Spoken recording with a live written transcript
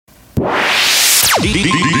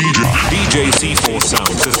DJ C4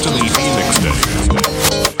 Sound System EP Mixtape.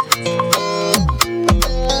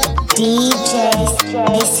 DJ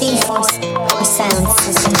C4 Sound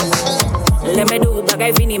System. Let me do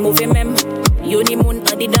bagay vini move mem. Yo ni moun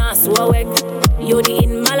adi dance wa wek. Yo di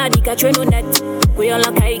in maladi ka treno net.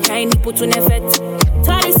 Kuyola kai ni putu ne fet.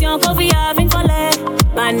 Tradition ko vi avin fole.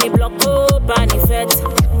 Bani bloko, bani fet.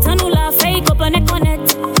 Tanu la fake up ne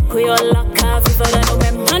connect. Kuyola ka viva la no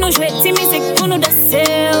mem. Anu jouer ti musique pour nous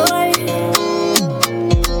danser, ouais.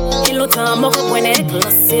 Il l'autant mort que point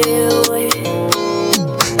éclaté, ouais.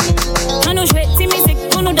 Anu jouer ti musique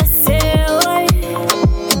pour nous danser, ouais.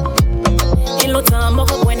 Il l'autant mort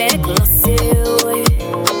que point éclaté, ouais.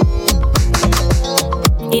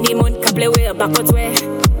 Ini moun ka play way back out way.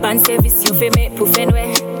 Ban service you fe me pour faire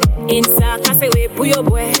ouais. Insa cafe way pour yo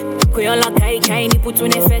boy. Kuyola kai ni pour tout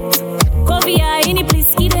ne fait. Kovia ini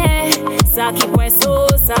please ide. Ça qui point so,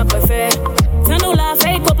 ça peut faire. T'as nous la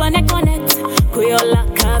fake up and connect. Kuyola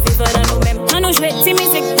ka viva da nous même. T'as nous jouer ti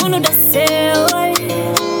musique pour nous danser, ouais.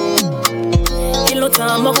 Il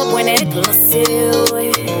l'autant mort que point éclaté,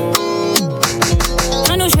 ouais.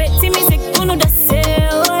 T'as nous jouer ti musique pour nous danser,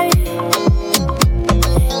 ouais.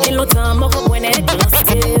 Il l'autant mort que point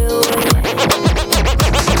éclaté, ouais.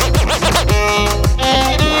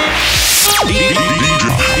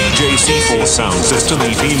 DJ C4 Sound System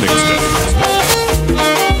EP Mixtape.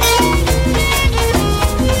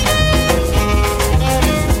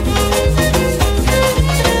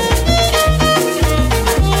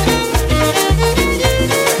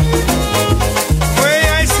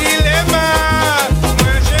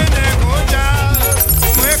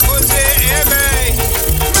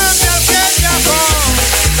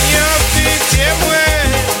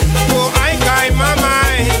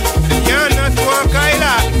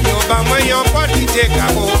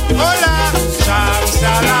 Hola,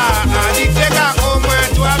 Shamsala, Aditeka como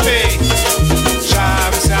toi bé.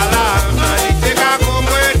 Shamsala, Aditeka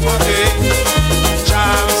como toi bé.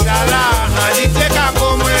 Shamsala, Aditeka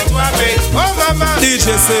como toi bé. Oh mama, DJ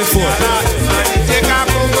C4. Aditeka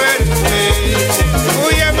como toi bé.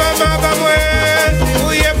 Ouye mama ba moi,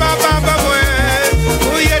 ouye papa ba moi,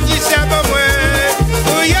 ouye tissa ba moi,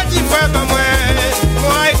 ouye tifa ba moi.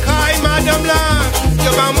 Moi kai madame la,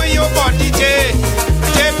 yo ba moi yo body.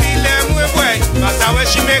 Masawe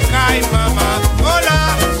shimekai mama. Hola,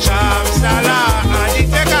 Shamsala,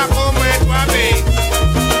 aditeka como toi bé.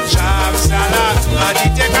 Shamsala,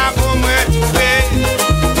 aditeka como toi bé.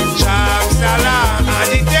 Shamsala,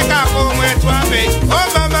 aditeka como toi bé. Oh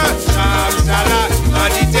mama, Shamsala,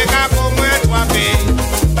 aditeka como toi bé.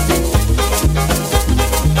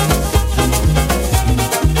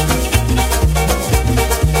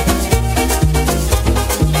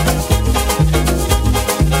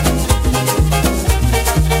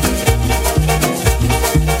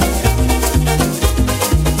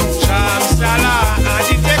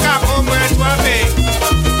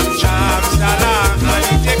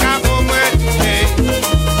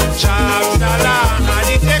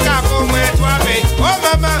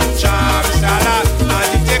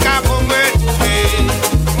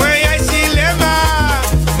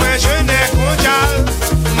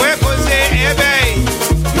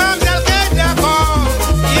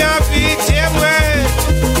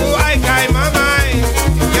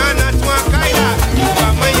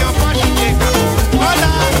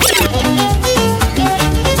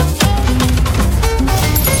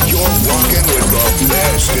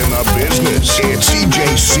 It's DJ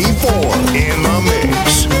C4 in my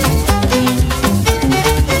mix.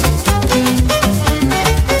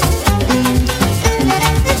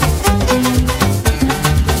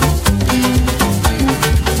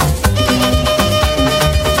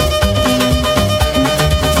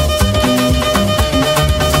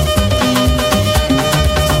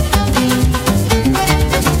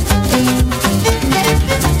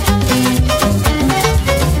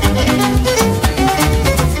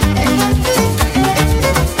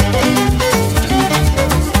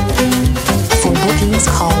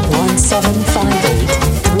 Call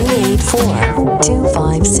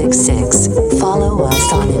 1758-384-2566. Follow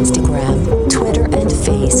us on Instagram, Twitter, and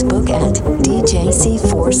Facebook at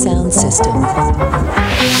DJC4 Sound System.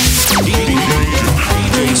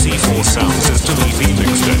 DJ C4 Sound System EP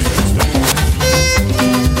Mixtape.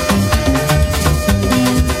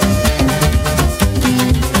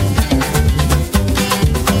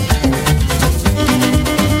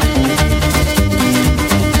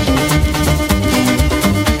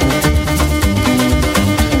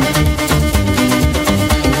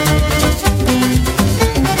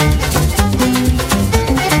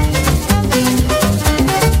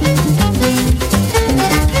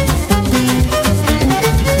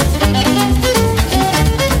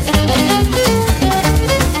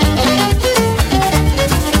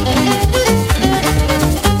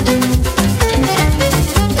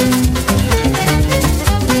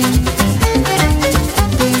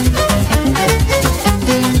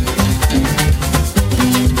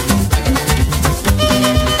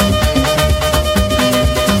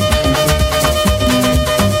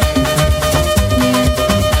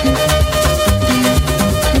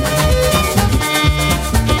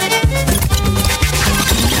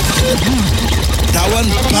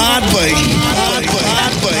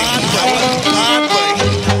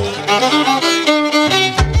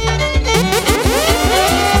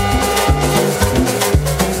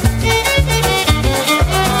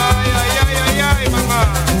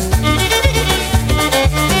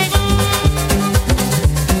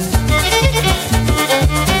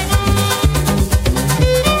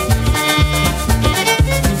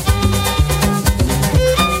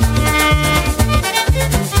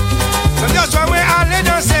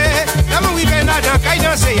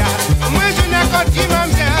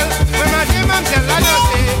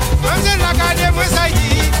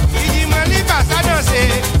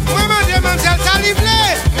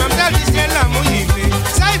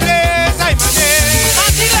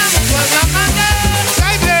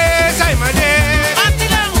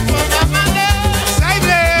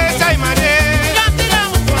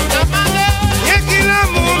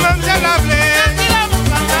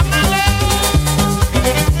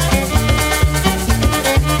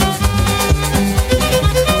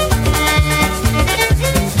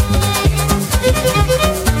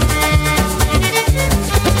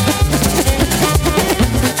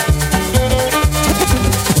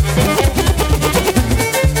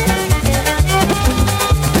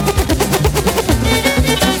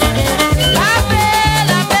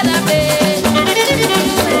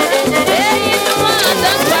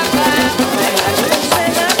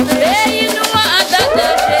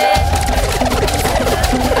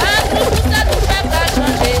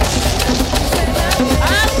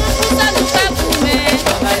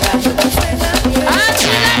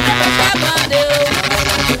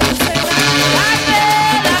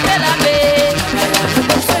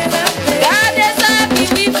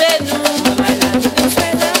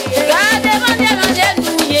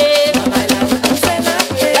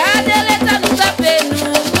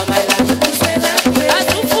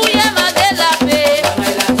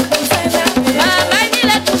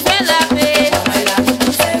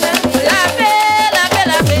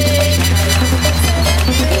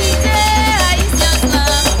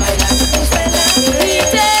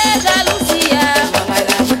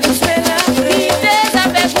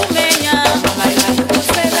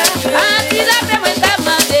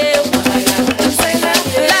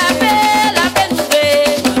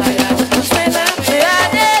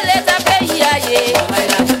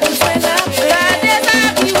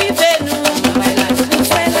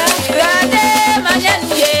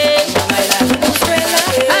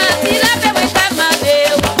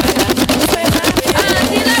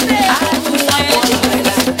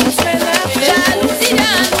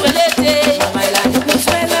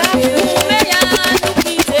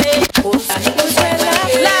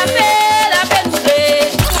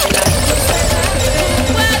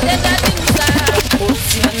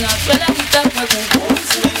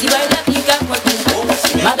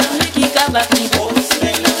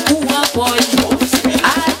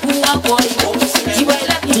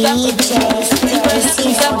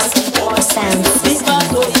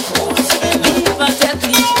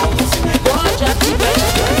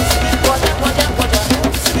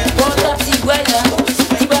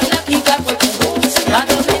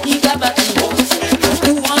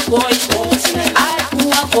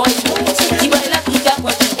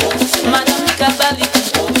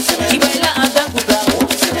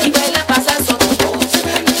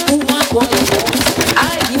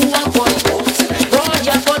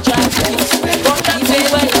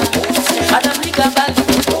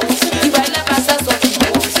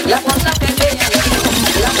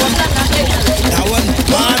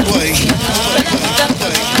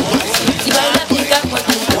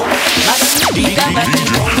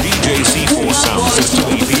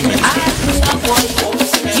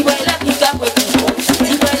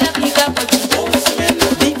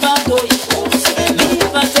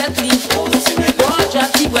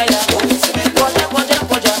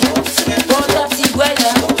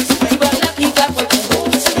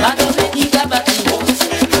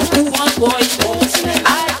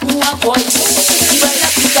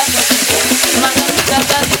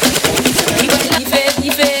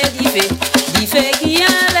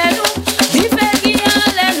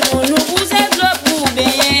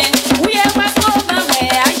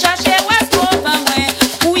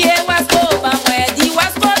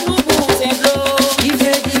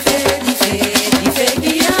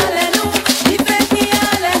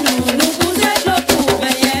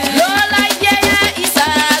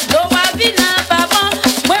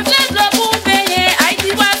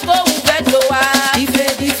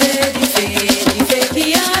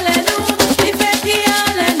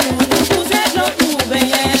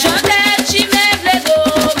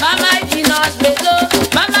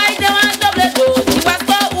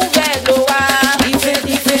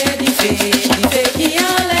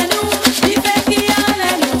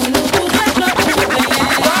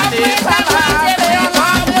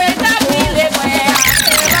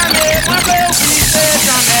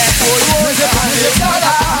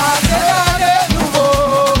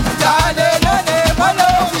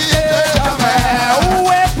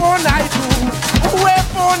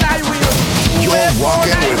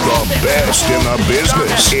 best in the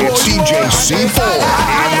business. It's CJC4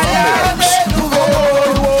 in the mix.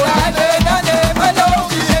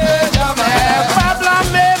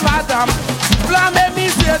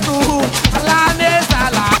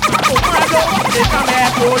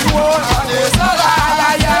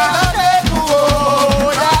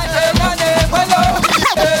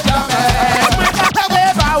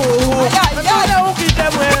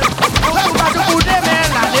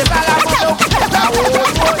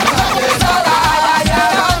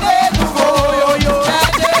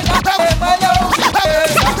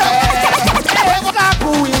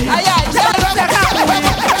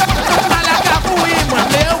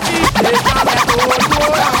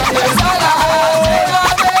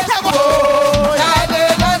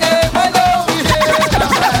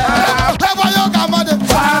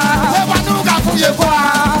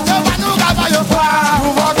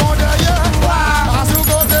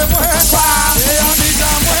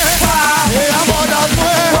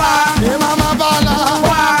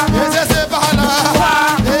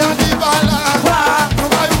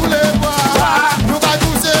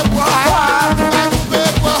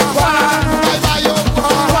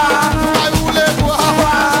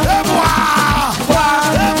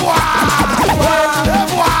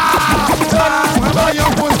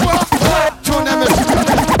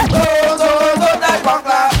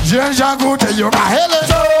 Get your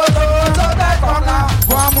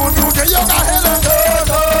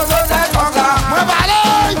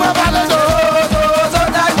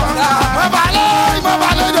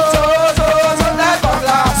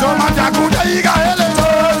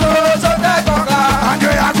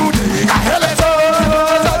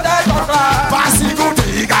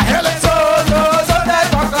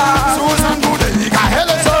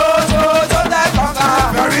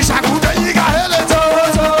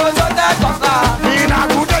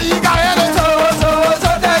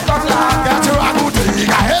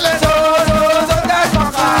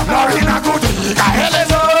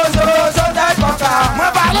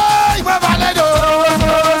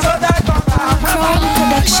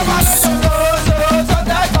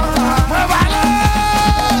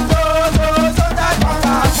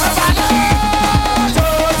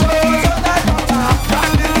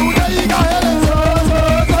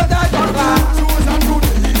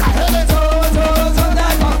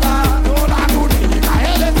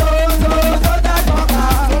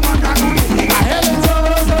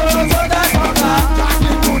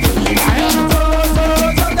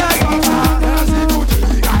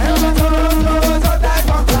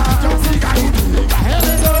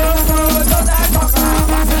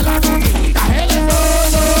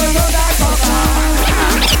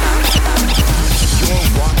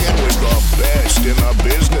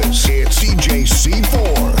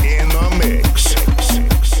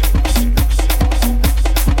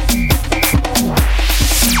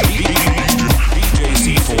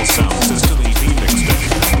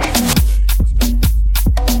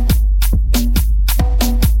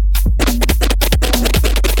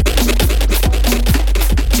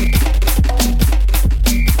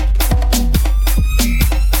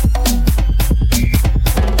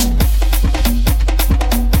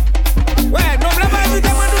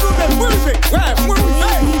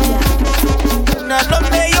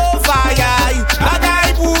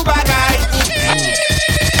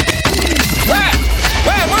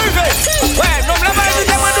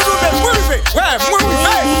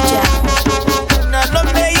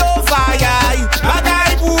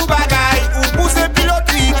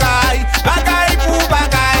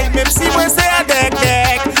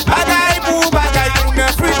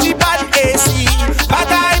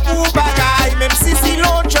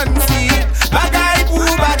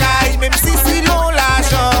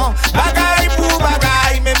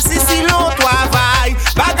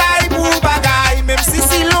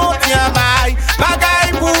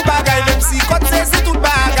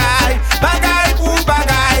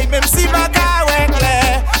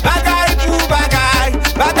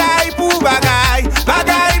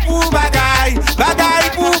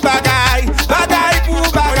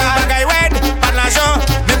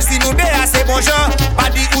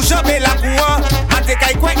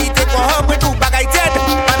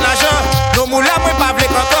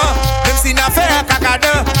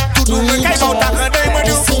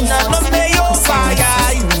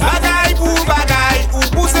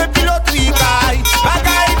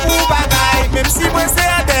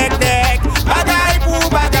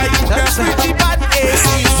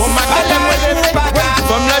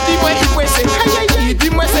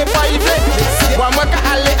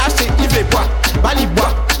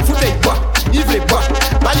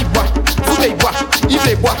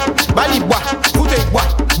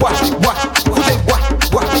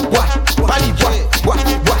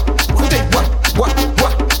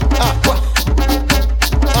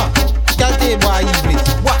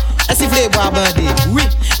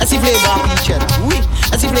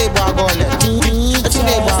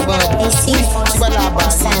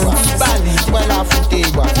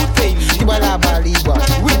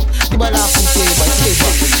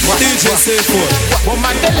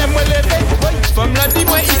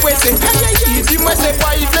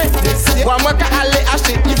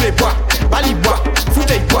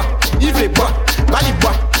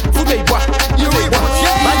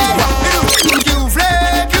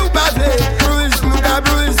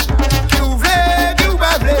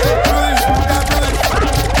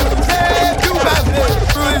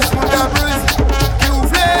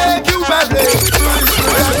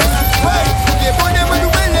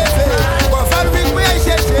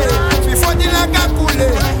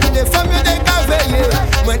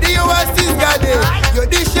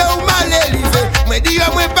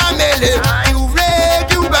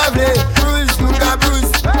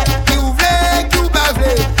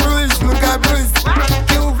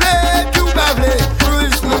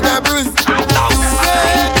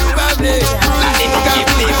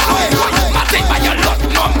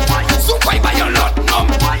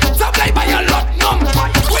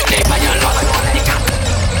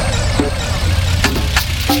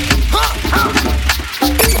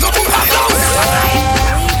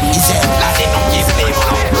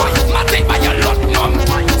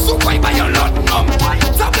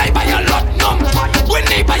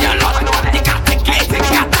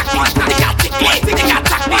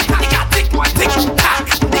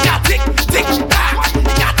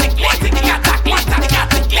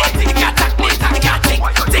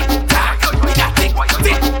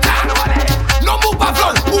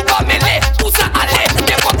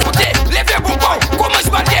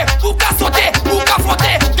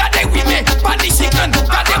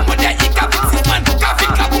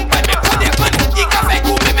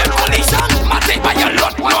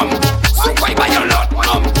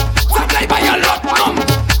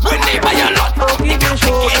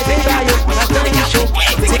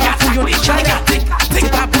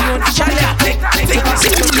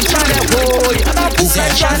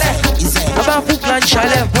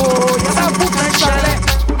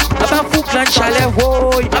Fouclan chalet,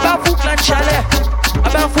 woy. Aba Fouclan chalet.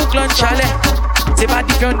 Aba Fouclan chalet. C'est pas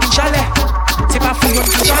différent d'une chalet. C'est pas fouillon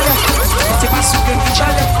d'une chalet. C'est pas souillon d'une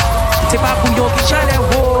chalet. C'est pas bouillon d'une chalet,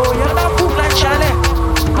 woy. Aba Fouclan chalet.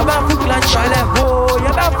 Aba Fouclan chalet, woy.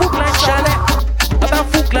 Aba Fouclan chalet. Aba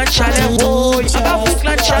Fouclan chalet, woy. Aba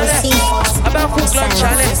Fouclan chalet. Aba Fouclan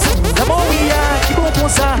chalet. D'abord oui, qui bon pour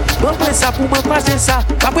ça. Bon pour ça pour me passer ça.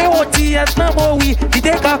 Après oti, non bon oui.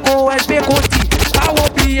 L'idée kako, elle fait côté. Pas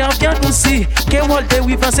oublier, viens aussi. Que Walter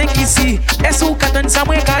oui pense qu'ici. Est-ce ou qu'attend ça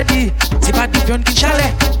moi qu'a dit. C'est pas bouillon qui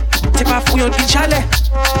chalet. C'est pas fouillon qui chalet.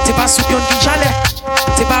 C'est pas souillon qui chalet.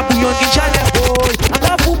 C'est pas bouillon qui chalet. Woy.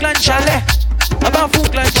 Aba Fouclan chalet. Aba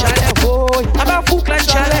Fouclan chalet. Woy. Aba Fouclan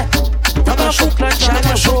chalet. Aba Fouclan chalet.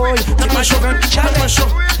 Woy. C'est pas souillon qui chalet.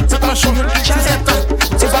 C'est pas souillon qui chalet.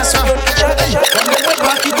 C'est pas souillon qui chalet. Connais-moi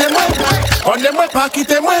pas, quittez-moi. Connais-moi pas,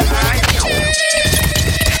 quittez-moi.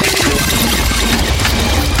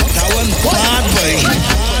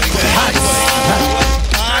 Bad boy.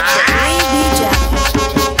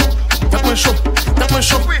 Tape-moi chaud, tape-moi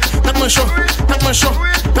chaud, tape-moi chaud, tape-moi chaud,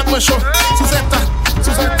 tape-moi chaud. Sous état.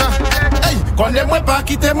 Hey, connais-moi pas,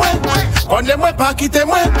 quittez-moi. Connais-moi pas,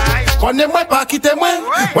 quittez-moi. Connais-moi pas, quittez-moi.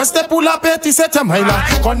 Ouais, c'était pour la petite septième là.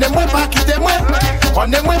 Connais-moi pas, quittez-moi.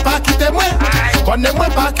 Connais-moi pas, quittez-moi. Connais-moi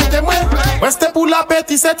pas, quittez-moi. Ouais, c'était pour la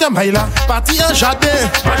petite septième là. Parti en jardin.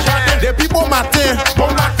 Depuis bon matin.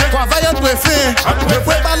 Travail en préfet. Me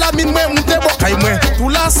fouet pas la mine, moi, monter bon caille, moi. Tout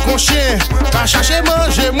là, ce qu'on chien. Pas chercher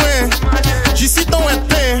manger, moi. J'y ton et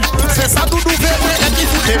pain. C'est ça, doudou, moi, et qui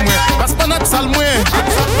fout moi. Parce qu'on a de sale, moi.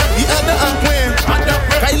 Il a de un coin.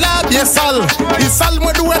 Quand il a bien sale. Il sale,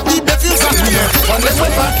 moi, d'où est-il, béfil, ça, connais-moi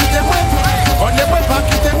pas, quittez-moi. Connais-moi pas,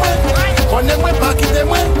 quittez-moi. Connais-moi pas,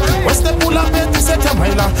 quittez-moi. Ouais, c'était pour la petite septième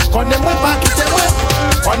là. Connais-moi pas, quittez-moi.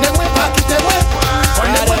 Connais-moi pas, quittez-moi.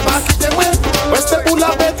 Connais-moi pas, quittez-moi. Ouais, c'était pour la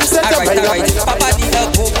petite septième là. Papa dit un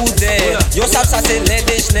gros bout d'air. Yo savent ça c'est les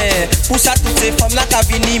déjeuners. Pour ça toutes ces femmes là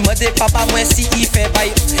qui viennent me dire papa moi si il fait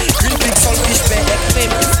bail. Une big sol qui je fais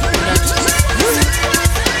extrême.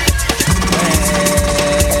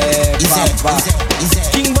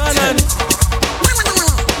 King Bannon.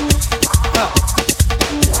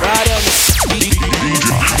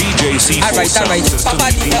 Alright, papa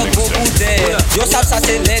dit un gros bout d'air. Yo savent ça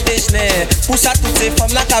c'est les déjeuners. Pour ça toutes ces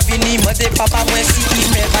femmes là qui viennent me dire papa moi si il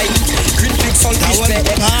fait bail. Une big sol qui je fais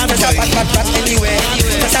extrême. Fais ça bat anyway.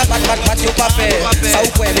 Fais ça bat yo pas fait. Ça ou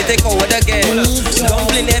quoi les décors de guerre.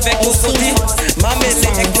 Dumpling avec nos côtés. Maman c'est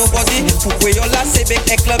avec nos body. Pourquoi yo là c'est bec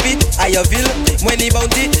avec lobby. Ayaville, moi ni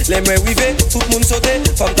bounty. Les mains rivé, tout le monde sauté.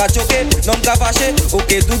 Femme ka choqué, non ka fâché.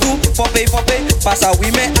 Ok doudou, faut payer. Passe à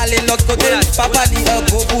oui mais allez l'autre côté. Papa dit un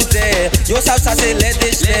gros bout d'air. Yo savent ça c'est les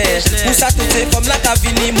déjeuners. Pour ça toutes ces femmes là qui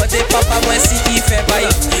viennent me dire papa moi si il fait bail.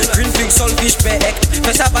 Une big sol qui je fais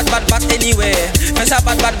fais ça bat anyway. Fais ça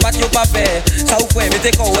bat yo pas fait. Ça ou quoi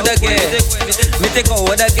mettez qu'on de guerre. Mettez qu'on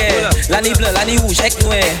de guerre. La ni bleu, la ni rouge avec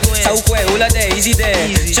noir. Ça ou quoi all day easy there.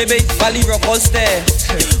 Chebe Bali rock all stare.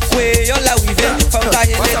 Quoi yo la wive femme ka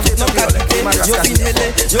hele non ka quitter. Yo fin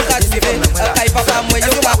hele yo ka drive. Kai papa moi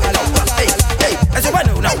yo pas là. Hey, est-ce que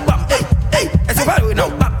nous now bam. Hey, est-ce que nous now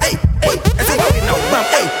bam. Hey, est-ce que nous now bam.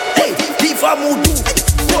 Hey, viva moudou.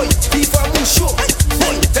 Boy, viva mou show.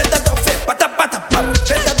 Boy, fais ta dans fait pata pam.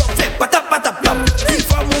 Fais ta dans fait pata pam.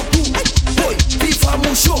 Viva moudou. Boy, viva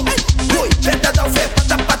mou show. Boy, fais ta dans fait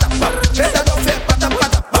pata pam. Fais ta dans fait pata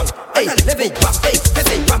pam. Hey, levez bam. Hey,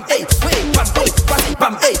 fais bam. Hey, oui bam. Hey, passez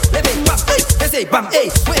bam. Hey, levez bam. Hey, fais bam.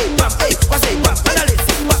 Hey, oui bam. Hey, passez bam. Allez,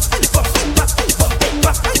 c'est bam.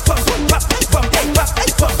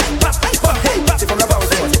 C'est comme là-bas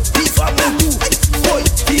aussi. Viva mon goût, boy,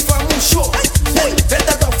 viva mon show, boy, fais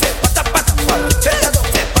ta danse, pata pata pam, fais ta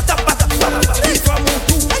danse, pata pata pam. Viva mon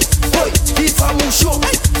goût, boy, viva mon show,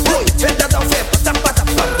 boy, fais ta danse, pata pata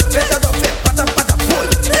pam, fais ta danse, pata pata boy.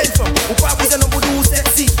 Hey femme, ou pas vous en vous nous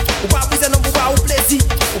sexy, ou pas vous en vous pas au plaisir,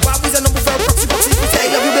 ou pas vous en vous faire proxy. Say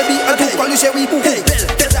love you baby, I do call you Sherry boo. Hey,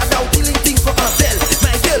 tell that now killing thing for a bell,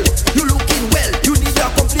 my girl, you looking well, you need a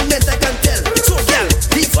compliment I can tell. So girl,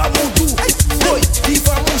 viva mon goût, boy,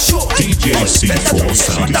 viva mon show. DJ C4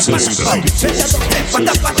 Sound System.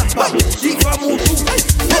 Viva mon goût,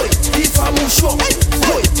 boy, viva mon show.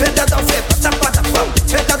 Boy, fais ta danse, pata pata pam,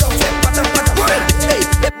 fais ta danse, pata pata pam. Hey,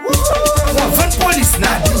 moi van police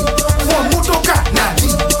nadi, moi motoka nadi,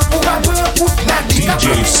 ou va bout nadi. DJ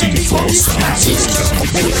C4 Sound System.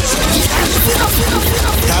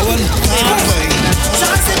 Tawan bad boy. Ça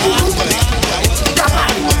c'est pour vous.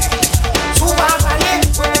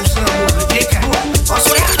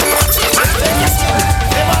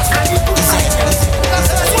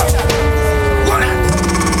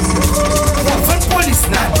 Police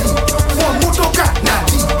now.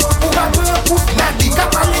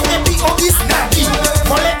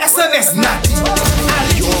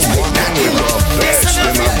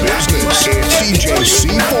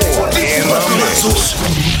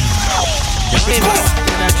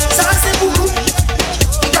 Ça c'est pour nous.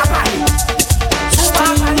 Il a parlé. Sous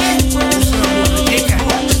pas parler.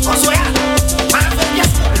 On soit là. Madame bien.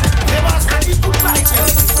 Les boss a dit tout parler.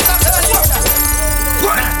 Ça c'est la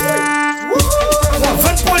Mon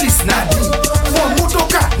 20 police n'a dit. Mon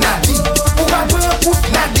motoka n'a dit. Ou pas prendre pour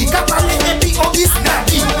n'a dit. Qu'a parlé et puis on dit n'a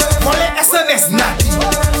dit. Pour les SNS n'a dit.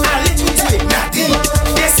 Allez tout tuer n'a dit.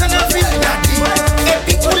 Descendre en ville n'a dit. Et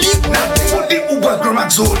puis on lit n'a dit. On dit ou bois grand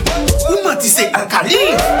maxone. Ou menti c'est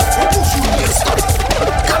alcali. On toujours bien ça.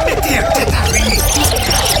 Qu'a mettez un tête à rire.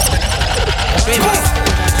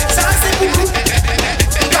 Ça c'est pour nous.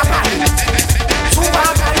 Il a parlé. Sous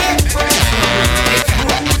pas parler.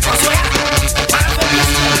 On soit là.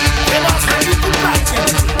 Les boss a dit tout parler.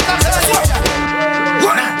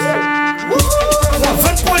 Mon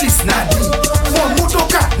 20 police n'a dit. Mon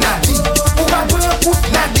motoka n'a dit. Ou pas prendre pour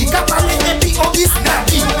n'a dit. Qu'a parlé et puis on dit n'a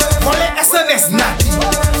dit. Pour les SNS n'a dit.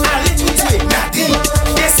 Allez tout tuer n'a dit.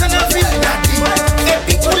 Descendre en ville n'a dit. Et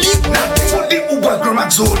puis on lit n'a dit. On dit ou bois grand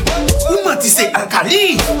maxone. Ou menti c'est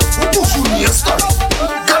alcali. Ou toujours ni un story.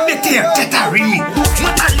 Qu'a mettez un tête à rire.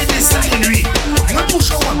 Moi allez descendre nuit. Moi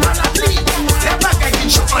toujours en panoplie. Les bagailles d'une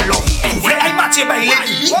chute en long. Vrai aïe matière by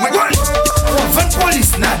lady. Mon 20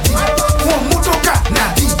 police n'a dit. Mon motoka n'a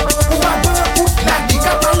dit. Ou pas prendre pour n'a dit.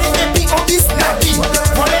 Qu'a parlé et puis on dit n'a dit.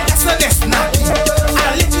 Pour les SNS n'a dit.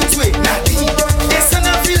 Allez tout tuer n'a dit. Descendre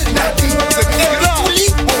en ville n'a dit. Et puis on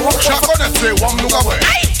lit. Chaque année c'est Wam Loukabwe.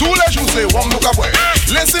 Tous les jours c'est Wam Loukabwe.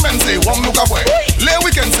 Les semaines c'est Wam Loukabwe. Les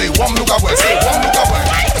week-ends c'est Wam Loukabwe. C'est Wam Loukabwe.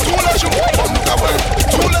 Tous les jours Wam Loukabwe.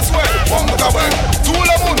 Tous les soirs Wam Loukabwe. Tout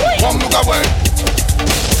le monde Wam Loukabwe.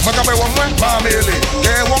 Makabe wam mwen, ma mele.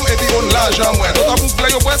 Ke wam edi on l'argent mwen. Tout a boucle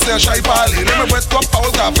yo pwè se chay pale. Le me pwè top pa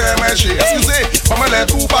ou ka fè mè che. Excusez, pa mè lè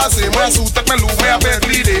tout passe. Mwen sou tek mè lou mè apè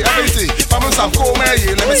glide. Apè pa mè sav ko mè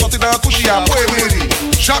ye. Le me sorti dan kouchi a pwè mè.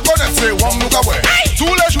 Chaque honnête c'est Wam Loukabwe. Tous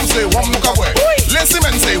les jours c'est Wam Loukabwe. Les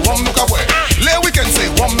semaines c'est Wam Loukabwe. Les week-ends c'est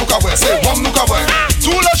Wam Loukabwe. C'est Wam Loukabwe.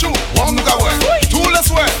 Tous les jours Wam Loukabwe. Tous les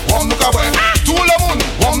soirs Wam Loukabwe. Tout le monde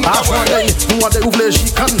Wam Loukabwe. Nous on ouvre les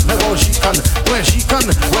chicanes, mais bon chicane. Ouais chicane,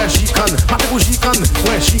 ouais chicane. Maté pour chicane,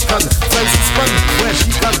 ouais chicane. Fais suspend, ouais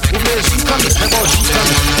chicane. Ouvre les chicanes, mais bon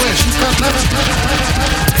chicane. Ouais chicane.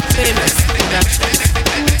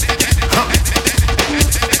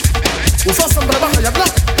 Ou fasse un bras à yabla.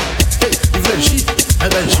 Hey, ouvre les chic, mais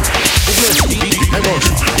ben chic. Ouvre les chic, mais bon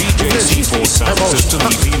chic. Ouvre les chic, mais bon chic.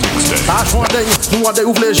 Nous on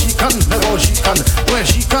ouvre les chicanes, mais bon chicane. Ouais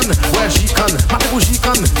chicane, ouais chicane. Maté pour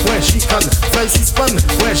chicane, ouais chicane. Fais suspend,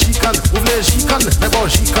 ouais chicane. Ouvre les chicanes, mais bon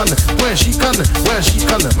chicane. Ouais chicane, ouais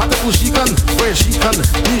chicane. Maté pour chicane, ouais chicane.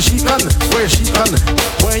 Ni chicane, ouais chicane.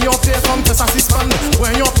 Ouais yon pied comme ça suspend.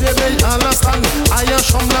 Ouais yon pied veille à l'instant. Aïe en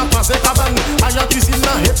chambre là, passé cabane. Aïe en cuisine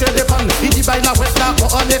là, était des pannes. Il dit bail la wet là,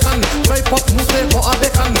 pour un écan. Feuille pop mouté, pour un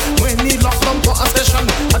bécan. Ouais ni lockdown, pour un station.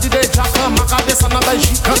 A dit des jacka, maca descend à bail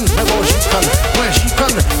chicane. Mais bon chicane, ouais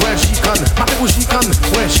chicane, ouais chicane. Maté pour chicane,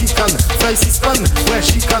 ouais chicane. Feuille suspend, ouais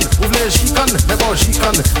chicane. Ouvre les chicane, mais bon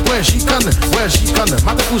chicane. Ouais chicane, ouais chicane.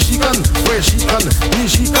 Maté pour chicane, ouais chicane. Ni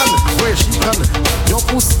chicane, ouais chicane. Yon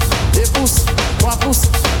pouce, 2 pouces, 3 pouces,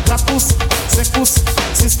 4 pouces, 5 pouces,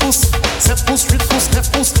 6 pouces, 7 pouces, 8 pouces,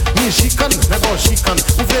 9 pouces. Ni chicane, mais bon chicane.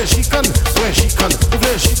 Ouvre les chicane, ouais chicane. Ouvre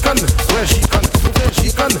les chicane, ouais chicane. Ouvre les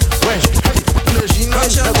chicane, ouais chicane. Ouvre les chicane,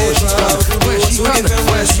 mais bon chicane. Ouais chicane,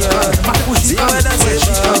 ouais chicane. Maté pour chicane,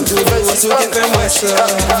 ouais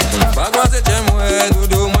chicane. Pas quoi c'est moi,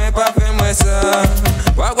 doudou, moi pas fait moi ça.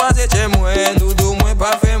 Pas quoi c'est moi, doudou, moi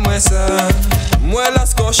pas fait moi ça. Moi la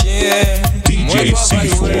scorchien, DJ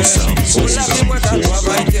C4 Sounds. moi ta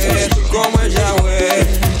travailler, comme moi j'avais.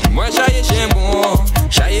 Moi j'aille chez moi,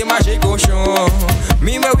 j'aille manger cochon.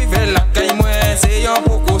 Mi me vive la caille moi, c'est une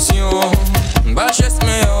précaution. Baches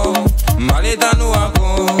me yo, malé dans nous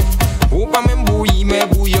avant. Ou pas même bouillir, mais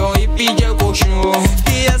bouillon et puis j'ai cochon.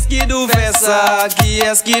 Qui est-ce qui doit faire ça? Qui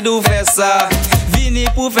est-ce qui doit faire ça? Vini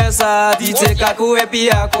pour faire ça, dit c'est kakou et puis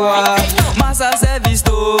à quoi? Massa service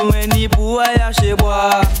to, moi ni pour aller chez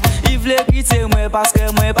moi. Il voulait quitter moi parce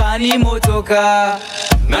que moi pas ni motoka.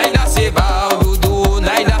 Naïda c'est bao, doudou,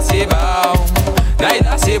 naïda c'est bao.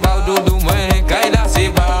 Naïda c'est bao, doudou, moi, kaïda c'est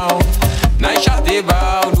bao. Naïcha t'es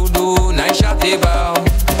bao, doudou, naïcha t'es bao.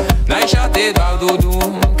 Naïcha t'es bao, doudou,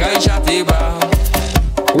 kaïcha t'es bao.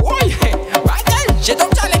 Oui, j'ai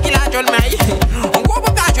donc allé qu'il a joué le maïs. On voit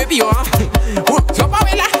pas jouer bio, hein. Tu vas pas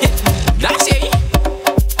là. Là, c'est.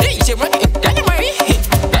 C'est moi qui. Gagne-moi, oui.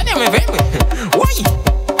 Gagne-moi, oui.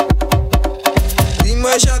 Si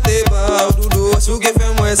moi chante bao, doudou, sou que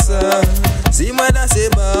fait moi ça. Si moi danse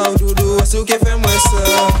bao, doudou, sou que fait moi ça.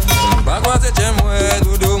 Pas quoi c'est chez moi,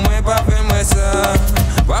 doudou, moi pas fait moi ça.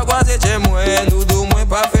 Pas quoi c'est chez moi, moi, nous deux, moi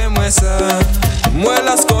pas fait moi ça. Moi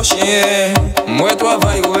la scorchien, moi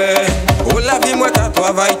travaille ouais. Oh la vie moi qu'à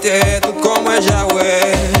travailler tête, tout comme moi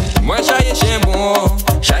j'avais. Moi j'aille chien bon,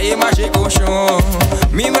 j'aille manger cochon.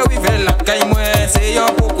 Mi me vive la caille moi, c'est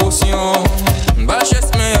une précaution.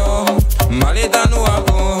 Bâchesse mais yo, malé dans nous à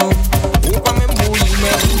bon. Ou pas même bouillir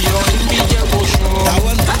mais bouillon, il pique cochon.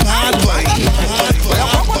 Bad boy.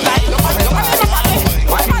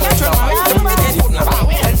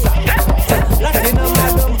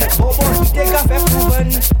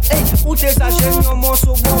 Ou te sa jen yon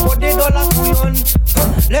monso bon bode do la pouyon.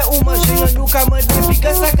 Le ou manje yon nou ka mande pi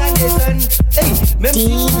ke sa ka desen. Mem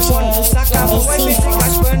si kou pon sa ka mwen pe te ka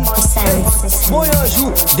chpen. Bon yon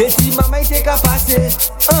jou, de ti mamay te ka pase.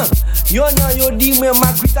 Yon nan yon di mwen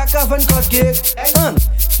Magritte a ka ven koske.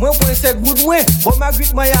 Mwen pon se goud mwen, bon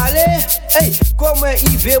Magritte mwen yale. Kon mwen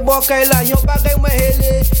ive bo kay la yon bagay mwen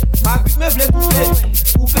hele. Magritte me vle koupe,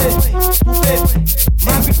 koupe, koupe.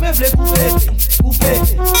 Magritte me vle koupe, koupe, koupe.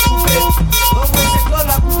 Bon mwen se klon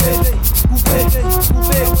la koupe, koupe,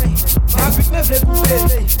 koupe. Magritte me vle koupe,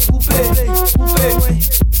 koupe, koupe.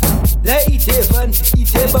 Le ite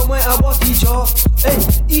ban mwen an bon ticho.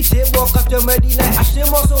 Ite bon kate me di na achete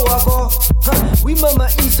monso akon. Oui maman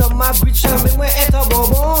isa Magritte chame mwen et un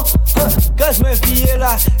bonbon. Kaz me fiye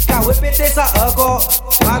la, ka repete sa akon.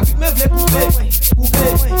 Magritte me vle koupe, koupe,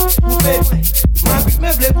 koupe. Magritte me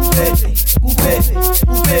vle koupe, koupe,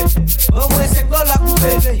 koupe. Bon mwen se klon la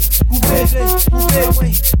koupe, koupe, koupe.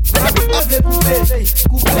 Magritte me vle koupe, koupe,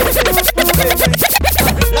 koupe.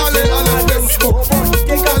 Allez, let's go.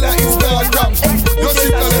 Allez, Instagram. Yo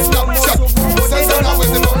shit, let's Snapchat. Say ça now,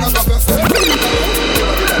 c'est pas la personne.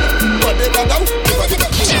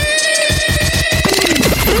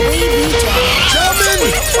 Jamin,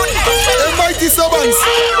 invite Sobans.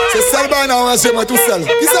 C'est Salban now, c'est moi tout seul.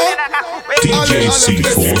 Qui ça? DJ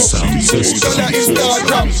C4 Sound System. Allez,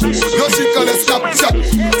 Instagram. Yo shit, let's Snapchat.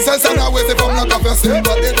 Say ça now, c'est pas la personne.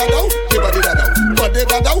 Body dadao, body dadao. Body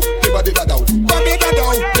dadao, body dadao. Body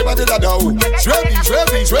dadao, body dadao.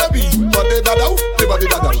 Jwebi, body dadao, body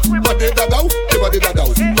dadao. Body dadao, body dadao.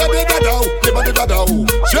 Body dadao, body dadao.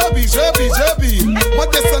 Jwebi. What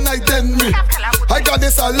the son I tell me? I got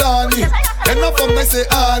this alani. Enough of me say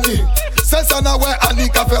Annie. Sense on where Annie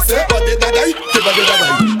can say body dadai, body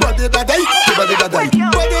dadai. Body dadai, body dadai.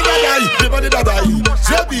 Body dadai, body dadai.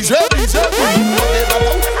 Jwebi. Body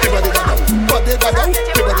dadao, body dadao. Body dadao,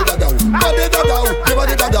 body dadao. Body dadao,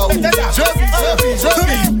 body dadao.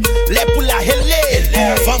 Jwebi. Les pour la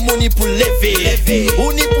hele, femme money pour lever.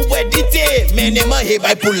 On y pour éditer, mais ne mange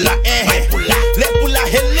pas pour la. Les pour la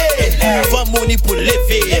hele, femme money pour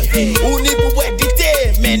lever. On y pour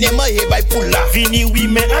éditer, mais ne mange pas pour la. Vini oui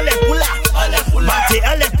mais allez pour la. Maté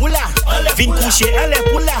allez pour la. Vin coucher allez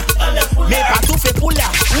pour la. Mais pas tout fait pour la.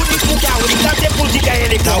 On y pour car on y tente pour dire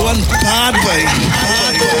qu'elle est. That one bad boy.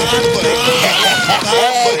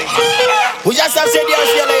 Vous já savez c'est Dieu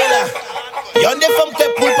là. Y'en des femmes qui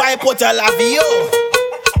pour pas important la vie yo.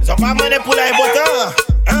 Ils ont pas mené pour la important.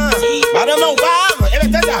 Madame pas.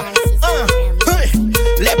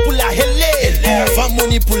 Les pour la hele, femme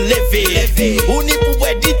money pour lever. On y pour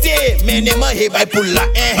éditer, mais ne mange pas pour la.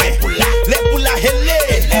 Les pour la hele,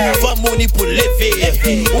 femme money pour lever.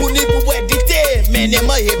 On y pour éditer, mais ne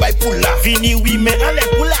mange pas pour la. Vini oui mais allez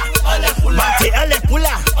pour la. Maté allez pour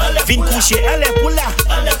la. Vin coucher allez pour la.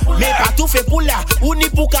 Mais pas tout fait pour la. On y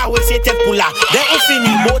pour car c'est tête pour la. Dès on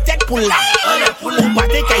finit beau tête pour la. Ou pas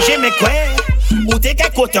te cacher mais quoi? Ou te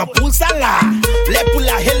cacher content pour ça là. Les pour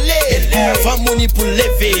la hele, femme money pour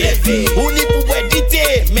lever. On y pour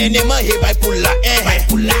éditer, mais ne mange pas pour la. Les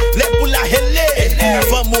pour la hele,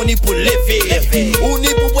 femme money pour lever. On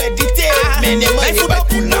y pour éditer, mais ne mange pas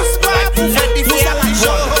pour la. Pour ça la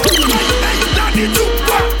joie.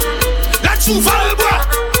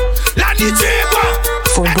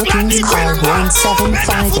 For bookings, call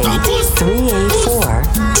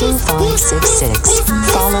 1758-384-2566.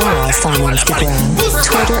 Follow us on Instagram,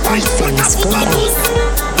 Twitter, and Facebook at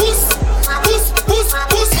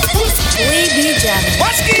We be jamming.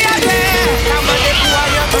 What's qui a there? Come on, the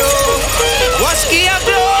boy a blow. What's qui a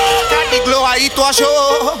blow? Quand the glow a hit toi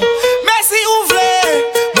chaud. Merci ouvre.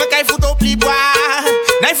 Moi qu'ai fout au pli bois.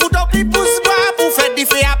 N'ai fout au pli pousse bois pour faire des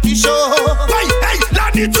feux à plus chaud. Hey,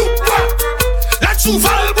 la ni tout bois. La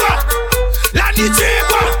chouval bois. La ni t'es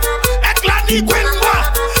bois. Et la ni gwen bois.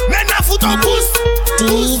 Mais n'a fout au pousse.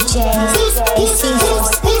 DJ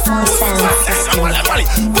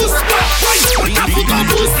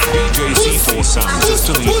C4 Sound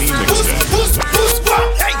System remix.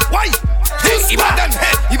 Hey, why? Hey, Ibadan.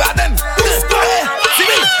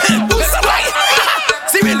 Civil.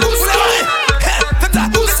 Civil.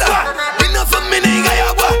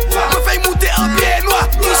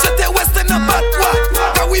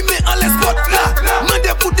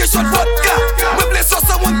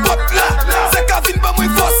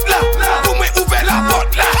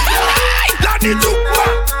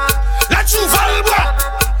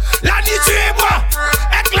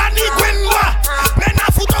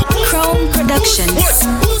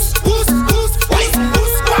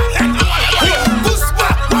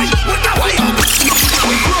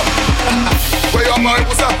 appareil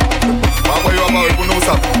pour ça. Papa, yo appareil pour nous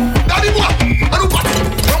ça. Daddy-moi, à nous partir.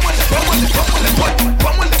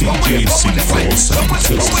 DJ C4 Sound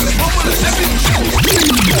System.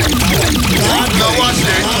 Now watch it,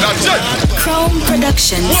 that's it. Chrome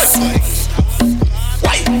Productions.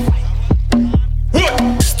 What?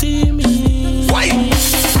 Steamy. Why?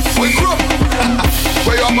 Why Chrome?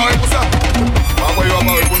 Where you appareil pour ça? Papa, yo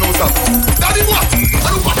appareil pour nous ça. Daddy-moi, à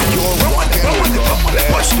nous partir.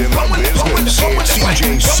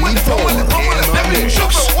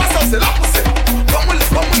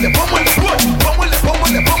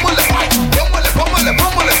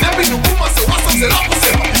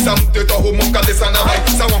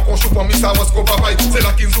 C'est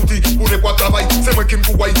là qu'ils outil pour les poids de travail. C'est moi qui me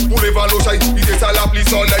couille pour les valochai. Il est ça la pli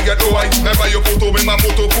sol, la guette au high. Même pas yo photo, mais ma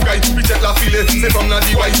photo pour gaille. Pichette la filet, c'est comme la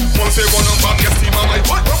DIY. Mon c'est bon en bas, qu'est-ce qu'il m'a maille.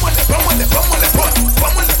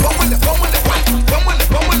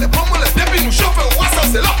 Depuis nous chauffons au WhatsApp,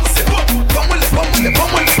 c'est là pour c'est.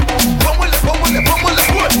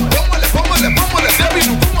 Depuis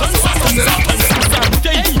nous commençons au WhatsApp, c'est là pour c'est.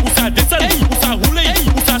 Où ça descend, où ça roule,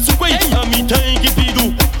 où ça souque, un mi-temps qui pidou,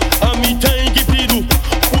 un mi-temps qui pidou.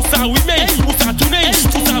 Où ça oui mais, où ça tourne,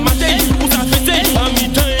 où ça matin, où ça fête, un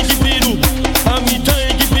mi-temps qui pidou, un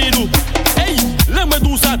mi-temps qui pidou. Hey, le me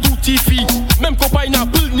dou ça doutifie, même compagnie n'a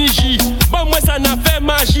plus ni J. Bon moi ça n'a fait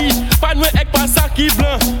magie, pas nous avec pas ça qui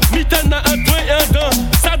blanc. Mi-temps n'a un doigt et un dent,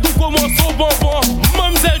 ça doux commence au bonbon.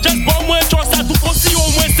 Mamzelle just bon moi tu ça doux aussi au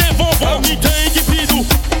moins c'est bonbon. Un mi-temps qui pidou,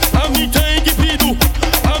 un mi-temps qui pidou.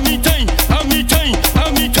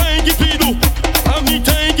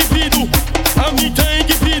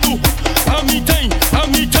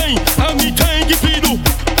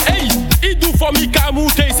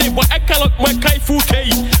 Moi calotte moi kay foutey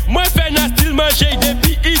moi fait na style manger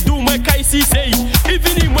depuis idou moi kay sisey il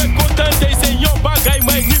vini moi content c'est yon bagay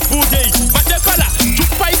moi ni foudey pas pas là tu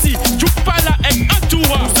pas ici tu pas là et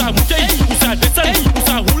entoura où ça moutey où ça descend où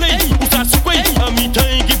ça roule où ça souque un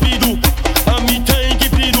mi-temps qui pidou un mi-temps qui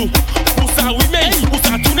pidou où ça oui mais où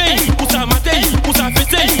ça tourne où ça matin où ça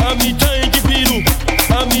fête un mi-temps qui pidou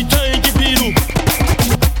un mi-temps qui pidou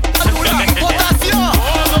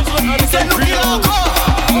c'est nous qui encore.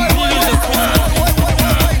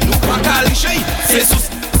 C'est sous,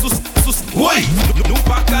 oui, nous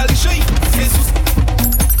pas caliché, c'est sous,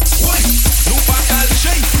 oui, nous pas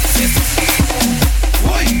caliché, c'est sous,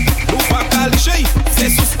 oui, nous pas caliché, c'est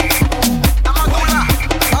sous.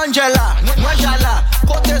 Angela, moi j'alla,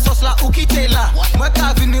 côté sauce là ou quitter là, moi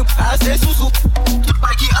t'as venu à c'est sous, tout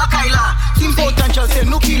pas qui a kaila, team potential c'est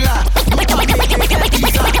nous qui là, nous pas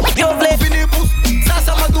pizza, yo vle venu pour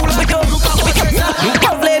ça m'a doula, nous pas faire ça, nous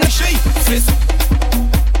pas vle chez, c'est sous.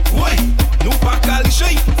 Oui, nous pas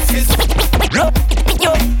caliché, c'est sous.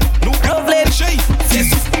 Nous pas caliché, c'est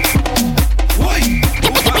sous. Oui,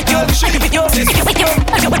 nous pas caliché, c'est sous.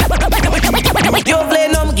 Yo vle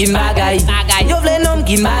nom kin bagay, yo vle nom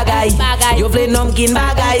kin bagay, yo vle nom kin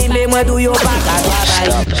bagay, mais moi do yo pas ka travail.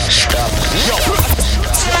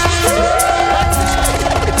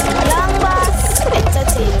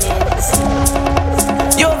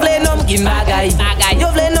 Yo vle nom kin bagay, yo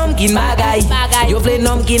vle nom kin bagay, yo vle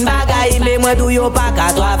nom kin bagay, mais moi do yo pas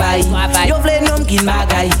ka travail. Yo vle nom kin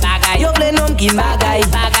bagay, yo vle nom kin bagay,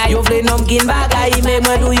 yo vle nom kin bagay, mais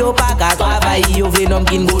moi do yo pas ka travail. Yo vle nom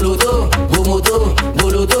kin goloto, gomoto,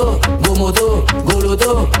 goloto, gomoto,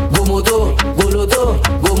 goloto, gomoto, goloto,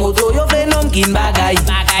 gomoto. Yo vle nom kin bagay,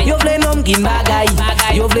 yo vle nom kin bagay,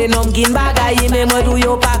 yo vle nom kin bagay, mais moi do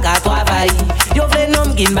yo pas ka travail. Yo vle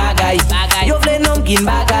nom kin bagay, yo vle nom kin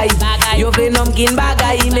bagay, yo vle nom kin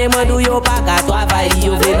bagay, mais moi do yo pas ka travail.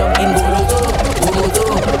 Yo vle nom kin goloto, gomoto,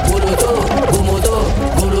 goloto, gomoto,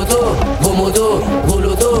 goloto,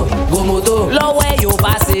 gomoto, gomoto. Lo way yo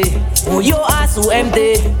passe, yo asu MT,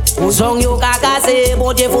 song yo kakase,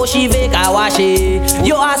 bon Dieu faut chive ka wache.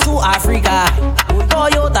 Yo asu Africa,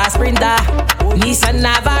 Toyota Sprinter, Nissan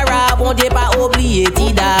Navara, bon Dieu pas oublier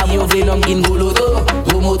Tida. Yo vle nom kin goloto,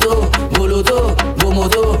 gomoto, goloto,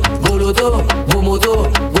 gomoto, goloto, gomoto,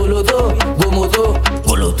 goloto, gomoto,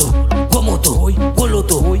 goloto, gomoto,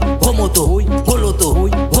 goloto, gomoto, goloto,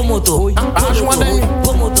 gomoto,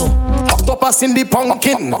 gomoto. Octopus in the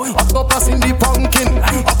pumpkin, octopus in the pumpkin,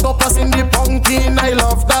 octopus in the pumpkin. I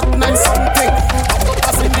love that nice something.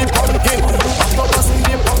 Octopus in the pumpkin, octopus in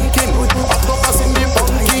the pumpkin, octopus in the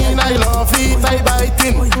pumpkin. I love it, I bite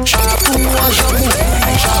in. Chatou en jamou,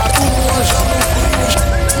 chatou en jamou.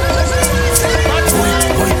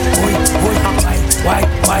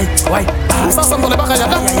 Why? Ça semble les bagages là.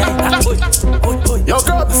 Yo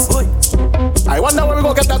girls, I wonder where we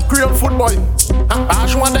go get that Creole food boy.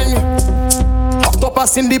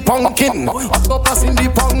 octopus in the pumpkin, octopus in the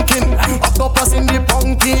pumpkin, octopus in the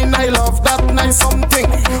pumpkin. I love that nice something.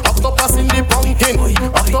 Octopus in the pumpkin,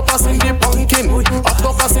 octopus in the pumpkin,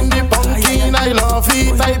 octopus in the pumpkin. I love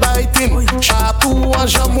it, I bite in. Chatou a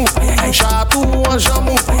jamou, chatou a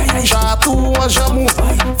jamou, chatou a jamou.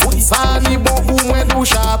 Futsani bon goût, moi do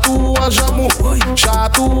chatou a jamou,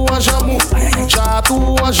 chatou a jamou,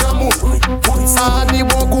 chatou a jamou. Futsani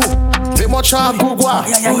bon goût. Fais mon chat gougua,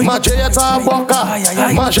 manger ya taboka,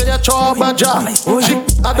 manger ya chobanja. Jik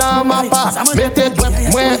adama pa, mettez drep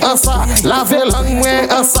moins en ça, lavez langue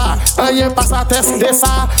moins en ça. Rien pas à tester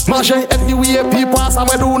ça, manger et puis oui et puis pas ça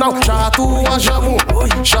moi do now. Chatou en jamou,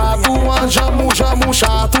 chatou en jamou, jamou,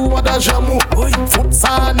 chatou en da jamou. Fout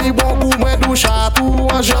ça ni bon goût moi do chatou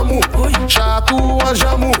en jamou, chatou en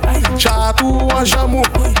jamou, chatou en jamou.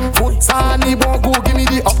 Fout ça ni bon goût, give me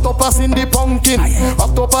the octopus in the pumpkin,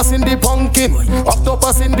 octopus in the pumpkin,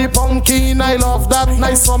 octopus in the pumpkin. I love that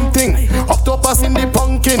nice something. Octopus in the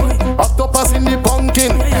pumpkin, octopus in the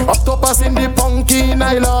pumpkin, octopus in the pumpkin.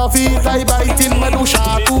 I love it, I bite in. Me do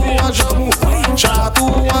chatou en jamou,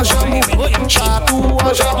 chatou en jamou, chatou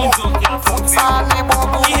en jamou. Sani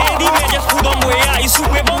bongo. Di media food on way I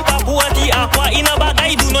super bon pa pour anti aqua ina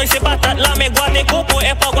bagay do noise patate la me guate coco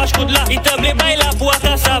e pa wash good la itable baila pour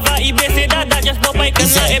ça va i baisser dada just no pai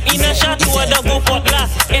kana e ina chatou da go pot la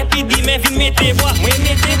e puis di me vin mettez bois me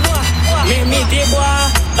mettez bois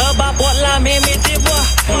ba pot la me mettez bois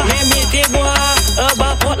me mettez bois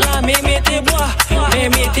ba pot la me mettez bois me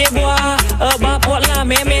mettez bois ba pot la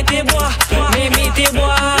me mettez bois me mettez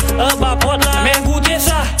bois ba pot la me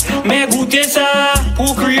goûter ça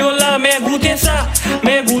pour criolla me goûter ça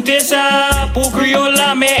pour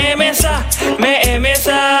criolla me aimer ça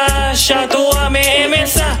château me aimer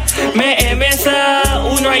ça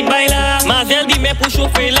ou night baila mazel dit me pour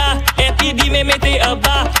chauffer là et puis dit me mettez à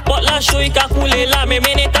bas pot la choy ka couler là me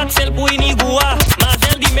mene taxel pour inigua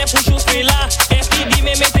mazel dit me pour chauffer là et puis dit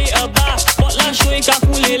me mettez à bas pot la choy ka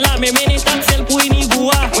couler là me mene taxel pour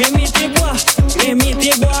inigua me mettez bois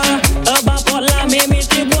bas pot là me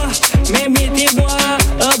mettez bois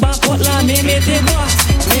bas pot là me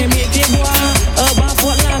mettez bois bas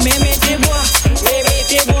pot là me mettez bois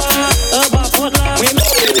bas pot là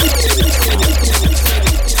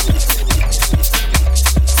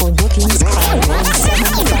For bookings, call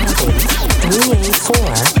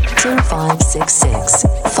 1-758-384-2566.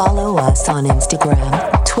 Follow us on Instagram,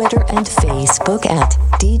 Twitter, and Facebook at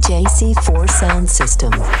DJC4 Sound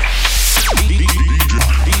System.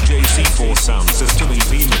 DJC4 Sound System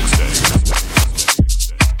EP Mixtape.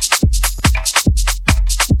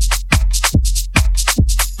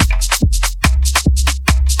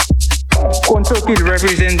 Kentucky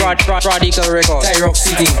represent Radical Records, Rock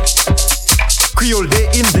City. Creole day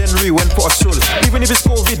in Denry went for a stroll. Even if it's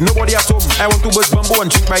COVID, nobody at home. I want to bust bamboo and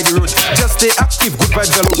drink by the road. Just stay active, good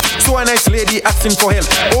vibes alone. So a nice lady asking for help.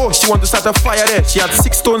 Oh, she want to start a fire there. She had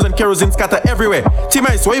 6 stones and kerosene scattered everywhere.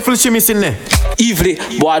 Timais, what you feel she missing there? Ivle,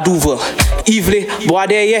 bois d'ouvre. Ivle, bois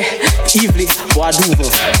derrière. Ivle, bois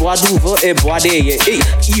d'ouvre et bois derrière. Hey,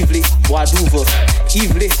 Ivle, bois d'ouvre.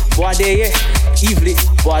 Ivle, bois derrière. Ivle,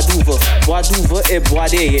 bois d'ouvre et bois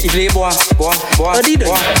derrière. Ivle, bois. Ivle,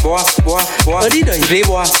 bois. D'ouvre,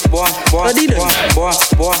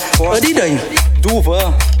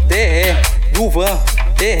 derrière.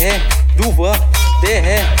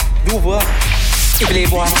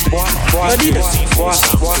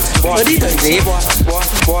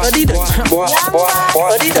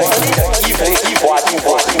 Ivle, bois.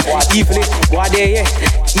 Ivle, bois derrière.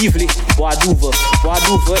 Ivle, bois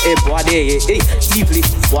d'ouvre et bois derrière. Hey, Ivle,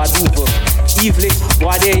 bois d'ouvre. Ivle,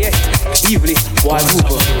 bois derrière. Ivle, bois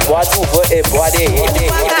d'ouvre et bois derrière.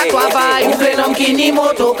 Papa, ouvre nom qui ni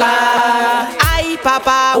motoka. Aïe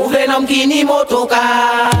papa, ouvre nom qui ni motoka.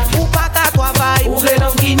 Ou papa toi va, ouvre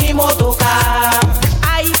nom qui ni motoka.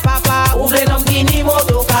 Aïe papa, ouvre nom qui ni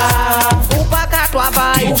motoka. Ou papa toi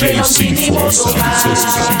va, ouvre nom qui ni motoka.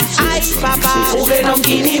 Aïe papa, ouvre nom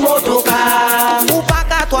qui ni motoka. Ou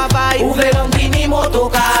papa toi va, ouvre nom qui ni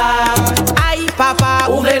motoka. Aïe papa,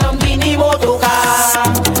 ouvre nom qui ni motoka.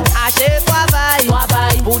 Achetez toi va,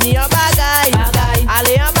 pour ni un bagay.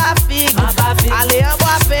 Allez en bas figue, allez en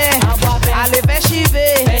bois pain, allez faire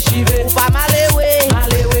chiver, ou pas maléoué,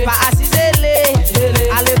 pas assisé-les,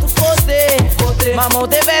 allez tout côté, maman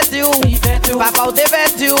t'es vêtu, papa t'es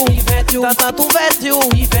vêtu, t'entends tout vêtu,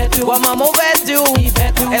 quoi maman vêtu,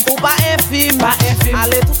 et pour pas infime,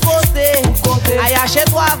 allez tout côté, aïe achète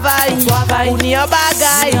toi vaille, ou ni un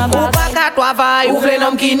bagay, ou pas qu'à toi vaille, ouvre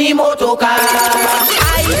l'homme qui ni motoka,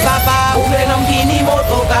 aïe papa, ouvre l'homme qui ni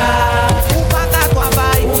motoka.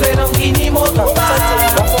 Ouvre nom qui ni motoka.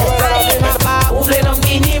 Ouvre nom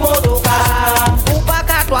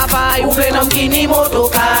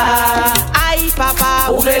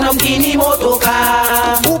bini motoka.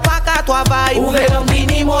 Ou pas qu'à travail, ou vle nom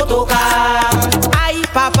bini motoka. Aïe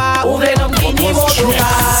papa, ou vle nom bini motoka.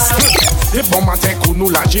 Et bon matin qu'on nous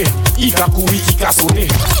l'a dit, il a couru, il a sauté.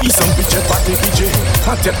 Il s'en budget pas de budget.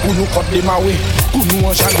 En tête pour nous côte des maoués. Pour nous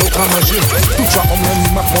en jardin qu'à manger. Tout ça comme un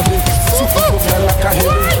m'a demandé. Souffle pour faire la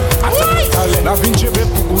carrière. La vin chebe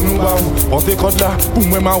pour nous baou. Porte code là pour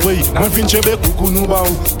moi maoué. La vin chebe pour nous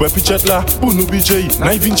baou. Pour pitchet là pour nous budget.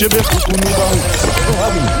 La vin chebe pour nous baou.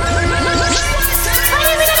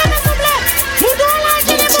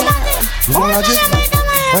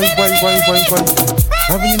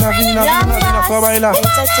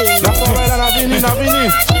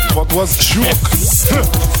 What was joke?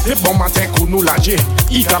 Et bon matin qu'on nous l'a dit,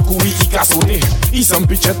 il a couru, il a sauté. Il s'en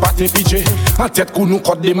pitchet pas te pitcher. En tête qu'on nous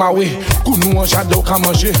côte des maoués. Qu'on nous en jardin qu'à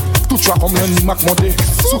manger. Tout choix comme un m'a demandé.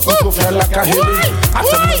 Souffle pour faire la carrière.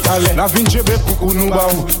 Attends, la vin chebe pour nous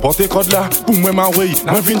baou. Porte code là pour moi maoué.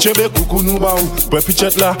 La vin chebe pour nous baou. Pour pitchet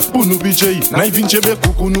là pour nous pitcher. La vin chebe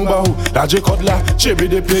pour nous baou. La j'ai code là chebe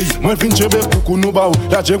des pays. Moi vin chebe pour nous baou.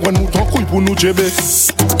 La j'ai un mouton couille pour nous chebe.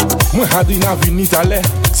 Moi hadi na vini tale.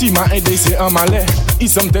 Si m'a aidé c'est un malais. Ils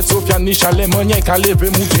sont tête Sofiane ni chalet. Moi n'y a qu'à lever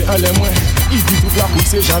mouter un les moins. Il dit toute la route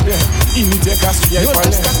c'est jardin. Il n'y a qu'à suivre il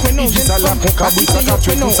fallait. Il dit ça là qu'on cabouille ça qu'a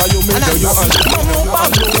tué tout ça yo mais de yo en. Mon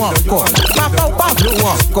Pablo encore. Papa Pablo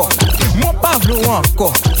encore. Mon Pablo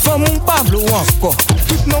encore. Femme mon Pablo encore.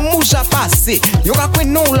 Tout nos mouches à passer. Yo ka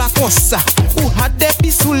kwen non la comme ça. Ou ha des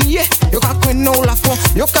pisouliers. Yo ka kwen non la fond.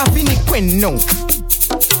 Yo ka vini kwen non.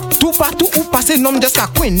 Tout partout où passer nom de ska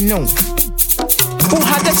kwen non. Ou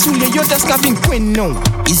ha des souliers yo de ska vini kwen non.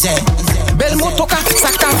 Bel motoka sa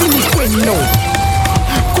ka vini kwen non.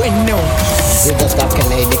 Kwen non. We just got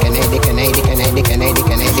Canadian. We got Canadian.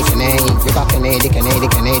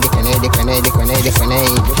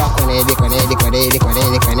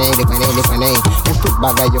 Ou tout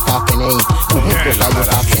bagay yo ka Canadian.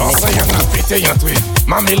 Na pété yon twe,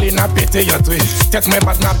 mamele na pété yon twe. Tête moi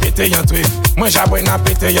bat na pété yon twe. Moi jaboy na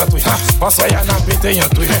pété yon twe. Osoya na pété yon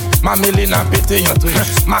twe. Mamele na pété yon twe.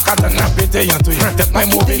 Makata na pété yon twe. Tête moi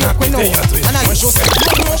mauvais na pété yon twe. Moi Joseph,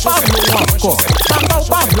 mon Pablo encore. Papa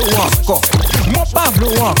Pablo encore. Mon Pablo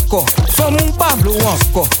encore. Femme mon Pablo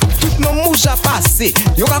encore. Toutes nos mouches à passer.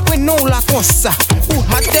 Yo ka kwen non la comme ça. Ou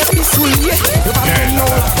ha des pisouliers. Yo ka kwen non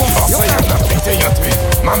la comme ça. Osoya na pété yon twe.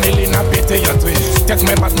 Mamele na pété yon twe. Tête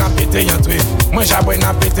moi bat na pété yon twe. Moi jaboy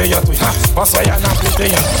na pété yon twe. Osoya na pété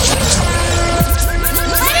yon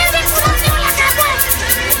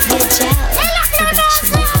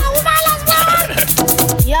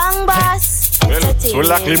Young Boss. Sous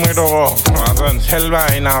la clim est dehors. Elle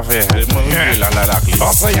va y en faire. La clim.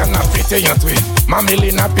 Osoya na pété yon twe.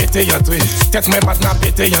 Mamele na pété yon twe. Tête moi bat na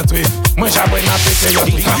pété yon twe. Moi jaboy na pété yon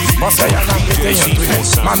twe. Osoya na pété yon twe.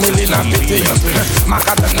 Mamele na pété yon twe.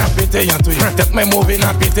 Makata na pété yon twe. Tête moi mauvais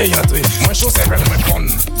na pété yon twe. Moi Joseph moi fon.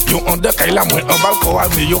 Yo en de kaila moi en balko a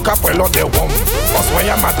mais yo ka pour l'ordre de wom.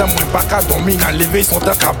 Osoya madame moi pas ka dormir na lever son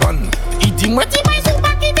de cabane. Il dit moi ti pas sou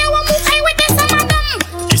pas qui de wom ou kay wete sa madame.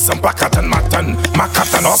 Qui sont pas katan matan. Ma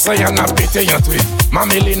katan Osoya na pété yon twe.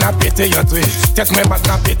 Mamele na pété yon twe. Tête moi bat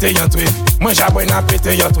na pété yon twe. Moi jaboy na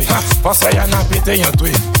pété yon twe. Osoya na pété yon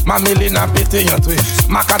twe. Mamele na pété yon twe.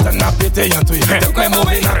 Makata na pété yon twe. Tête moi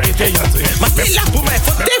mauvais na pété yon twe. Ma c'est là pour moi,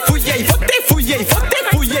 faut défouiller, faut défouiller, faut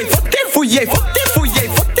défouiller, faut défouiller, faut défouiller,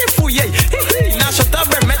 faut défouiller. Là je t'en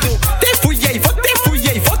remets tout. Défouiller, faut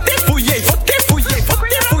défouiller, faut défouiller, faut défouiller, faut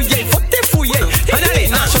défouiller, faut défouiller. Allez,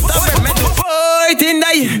 là je t'en remets tout. Boy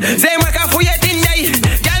Tinday, c'est moi qui fouille Tinday.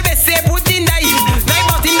 Gal baissé pour Tinday. Naï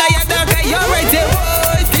bon Tinday à ta caille, alright.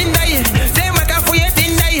 Boy Tinday, c'est moi qui fouille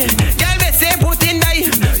Tinday. Gal baissé pour Tinday.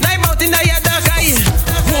 Naï bon Tinday à ta caille.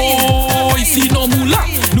 Oh, ici non moula,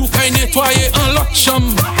 nous kay nettoyer en lot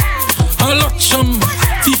chambre. En lot chambre,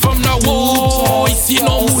 si femme na wo, ici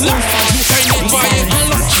non moula, nous kay nettoyer en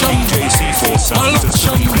lot chambre. En lot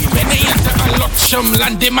chambre, mais y'a en lot chambre,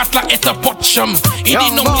 l'un des matelas est un pot chambre. Il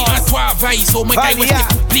dit non, il a toi vaille, so moi kay weste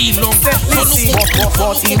pour plus long.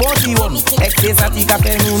 Bonti wom, excès ça ti ka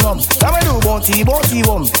fait nous nom. Ça me do bonti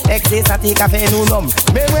wom, excès ça ti ka fait nous nom.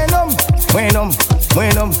 Mais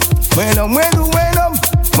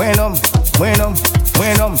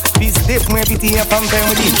nom, bis dip moi piti en femme fait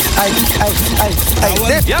me dit. Aïe,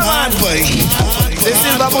 dip. Yeah man, boy. C'est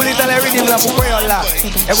Silva Bullet and everything là pour quoi là.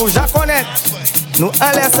 Et vous ja connaître. Nous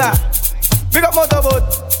allez ça. Big up motorboat.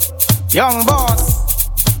 Young Boss.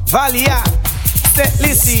 Valia. C'est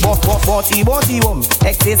Lissy. Bonti wom,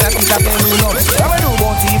 excès ça ti ka fait nous nom. Ça me do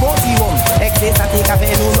bonti wom, excès ça ti ka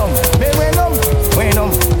fait nous nom. Mais moi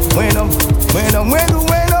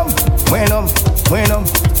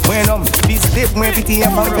nom, bis dip Dek mwen piti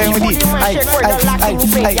an fam fen widi.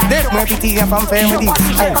 Dek mwen piti an fam fen widi.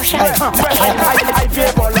 Ay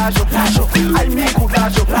febo lajo, ay mi kou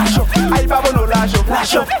lajo, ay babono lajo,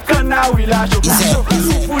 kanawi lajo,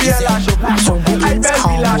 fuye lajo, ay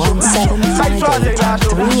belbi lajo, ay soze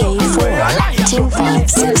lajo,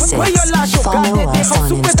 384-2566. Follow us on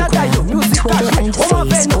Instagram, Twitter, and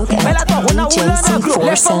Facebook at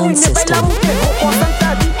DJC4 Sound System.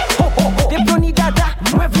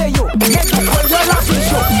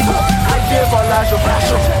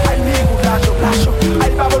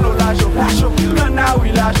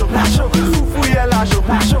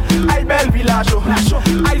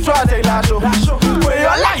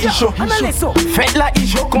 Faites la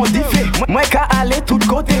ijo qu'on dit fait. Moi ka aller tout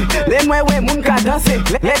côté. Les moi ouais moun ka danser.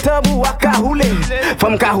 Les tabou a ka rouler.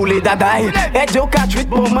 Femme ka rouler dadaï. Et jo ka tweet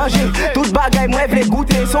pour manger. Tout bagay moi veut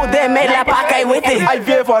goûter. Son demain la pa kay wete. Ay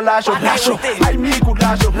vie vol lajo, ay mi kou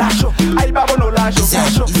lajo, ay babono lajo,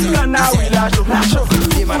 kanawi lajo,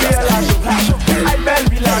 fuye lajo, ay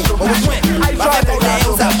belbi lajo, ay soze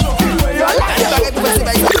lajo.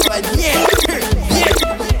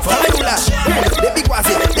 Depuis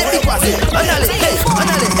croisé, on allait,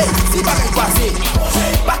 si pas croisé,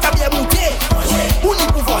 pas qu'à bien monter, ou ni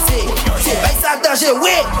pour forcer, c'est pas ça danger,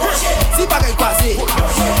 oui, si pas croisé,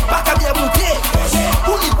 pas qu'à bien monter,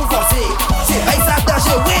 ou ni pour forcer, c'est pas ça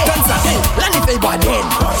danger, oui, comme ça, là ni fait boinen,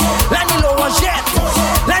 là ni l'orangette,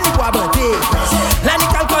 là ni bois bandé, là ni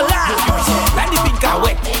calcola, là ni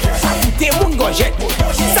pincawette, t'es mon gojette,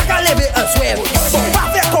 ça qu'a levé un souhait, pas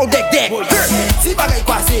faire qu'on deck, si pas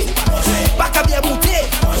croisé. Pas qu'à bien monter,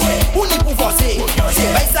 ou ni pour forcer.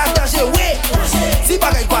 C'est pas ça danger, oui. Si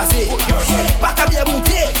pas qu'à croiser, pas qu'à bien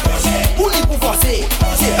monter, ou ni pour forcer.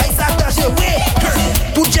 C'est pas ça danger, oui.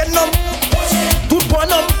 Tout jeune homme, tout bon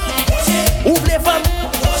homme, ouvre les femmes,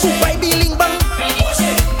 ou pas biling bang.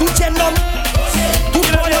 Tout jeune homme, tout bon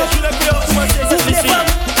homme, ouvre les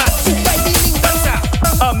femmes, ou pas biling bang.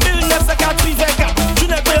 En 1984, tu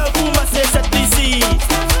n'es pas un coup, c'est cette ici.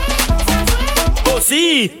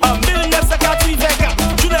 Aussi, en 1984,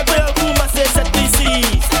 tu n'es pas un coup, c'est cette ici.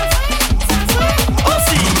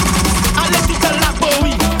 Aussi, allez tout à la peau,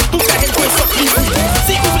 oui, pour qu'à quelque chose ici.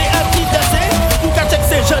 Si vous voulez un petit dessin, pour qu'à check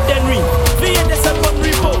ces jeux de nuit. Veillez des seuls comme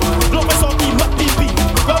ripo, l'oppression qui m'a pipi.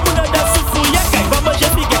 Comme on a dans souffle, y'a qu'à va manger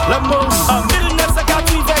piquet. L'amour, en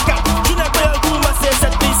 1984, tu n'es pas un coup, c'est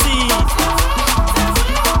cette ici.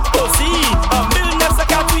 Aussi, en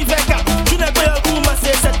 1984, tu n'es pas un coup,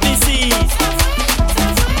 c'est cette ici.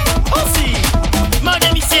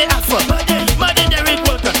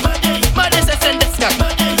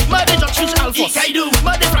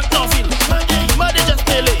 Made Frank Norville, Made Just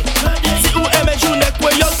Pele. Si ou aimez journée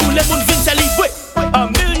quoi yo tous les monde viennent célébrer. En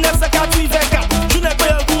 1984, je n'ai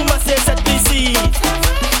pas un coup c'est cette ici.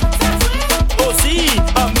 Aussi,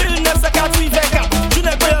 en 1984, je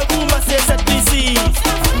n'ai pas un coup c'est cette ici.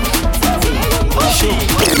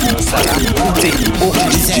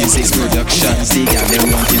 DJ6 Productions, they got them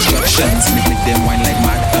want instructions. Make them wine like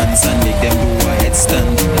mad hands and make them do a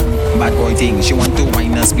headstand. Bad boy thing, she want to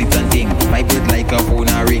wine and split and thing. Vibrate like a phone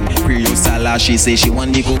a ring. Creole Salah, she say she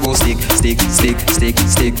want the go stick.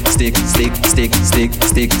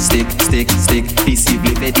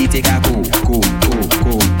 Peaceably, Betty take a go.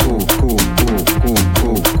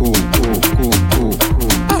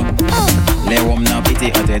 Les hommes n'ont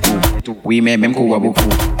pété à tête tout. Oui, mais même qu'on a beaucoup.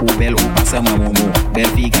 Ou belle ou pas ça, maman, belle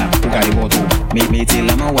fille, ou carré boto. Mais mettez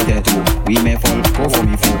la main ou tête tout. Oui, mais folle, qu'on faut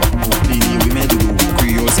m'y faut. Fini, oui, mais doudou.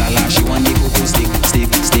 Creole Salah, she want the coco stick.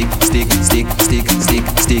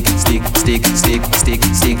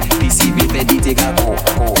 Peaceably, Betty take a go.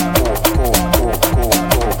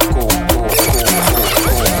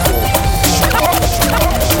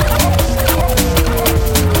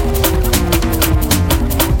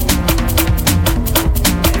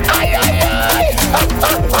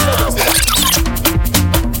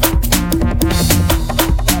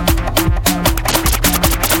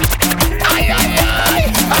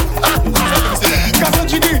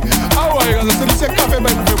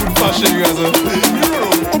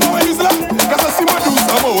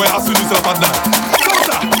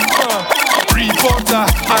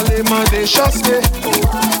 Chasse,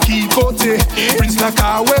 qui côté, prince la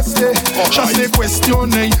ka ouest, chasse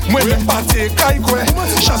questionner, moi même pas te caille quoi,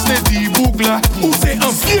 chasse di bougla, ou c'est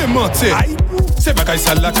un pied monté. C'est bagay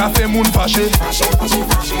sale la ka fait moun fâché.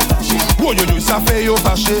 Oh yo yo ça fait yo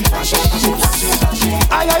fâché.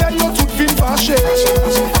 Aïe aïe aïe yo tout vin fâché.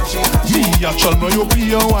 Mi a chol yo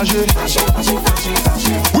plié en wagé.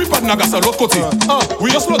 Oui pas de naga sa l'autre côté.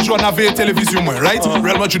 Oui yo slot joue na ve télévision moi, right?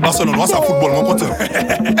 Real Madrid Barcelone, on ça football mon côté.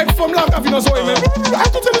 Et femme là ka vin dans zoé même.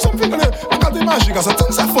 Écoutez nous sommes fait quand des magique ça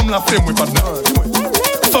tant ça femme la fait moi pas de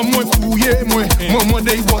femme moi fouillé moi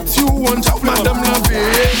day what you want madame la paye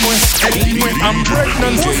moi elle dit moi I'm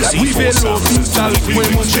pregnant oui vélo tout sale moi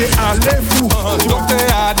j'ai allé fou docteur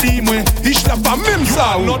a dit moi ich la pas même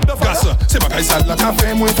ça garçon c'est pas ça la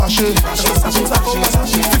café moi fâché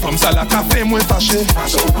c'est comme ça la café moi fâché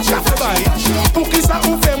pour qui ça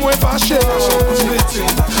vous fait moi fâché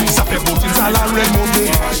ça fait beau ça la reine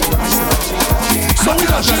monter so we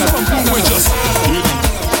got just moi just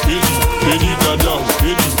Eddie Dada,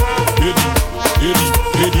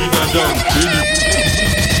 Eddie Dada,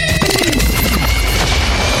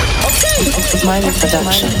 Okay. Minor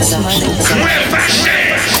production.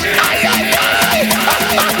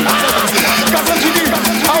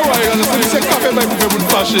 C'est café mais vous pouvez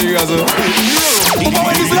fâcher gars. Vous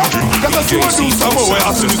voyez ça? Quand si on dit ça moi ouais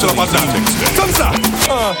absolument sur la patate. Comme ça.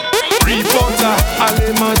 Reporter,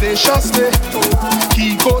 allemand des chassés.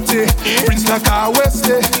 Qui côté, Prince la ka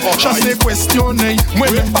oueste. Chasse questionner, moi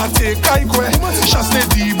même pas te caille quoi. Chasse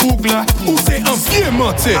di bougla, ou c'est un pied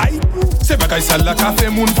monté. C'est bagay sale la ka fait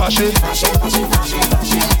moun fâché.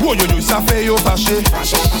 Oh yo yo ça fait yo fâché.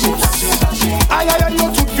 Aïe aïe aïe yo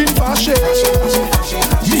tout vin fâché.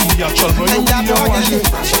 Mi a chol yo plié en wagé.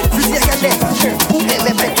 Fusil à cadet, ou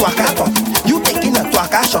aimé by 3-4. You taking a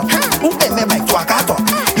 3-4. Ou aimé by 3-4.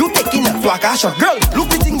 You taking a 3-4. Girl, look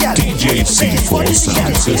the thing gal. DJ C4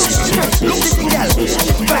 Sound System. Look the thing gal.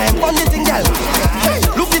 Bang on the thing gal.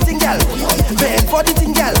 Look the thing gal. Bang for the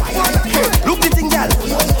thing gal. Look the thing gal.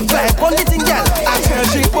 Bang on the thing gal.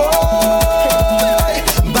 Attention boy.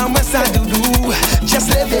 Bamba sa doudou. Just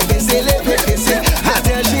leve baiser.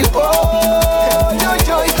 Attention boy.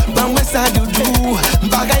 Bamba sa doudou.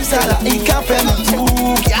 Bagay sa la i ka fait me fou.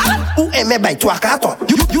 Ou aimé by 3-4.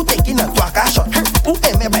 You taking a 3-4. Ou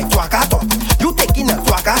aimé by 3-4. You taking a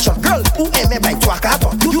 3-4. Girl, ou aimé by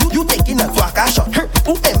 3-4. You taking a 3-4.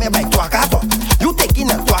 Ou aimé by 3-4. You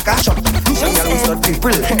taking a 3-4. You say you're not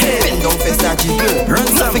people. Bend down face that jiggle. Run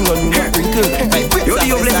something on you not wrinkle. Yo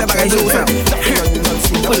di oble se bagay yo sa. Nothing on you not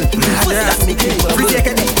simple. That make you free take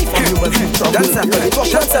a day. You must be trouble. That's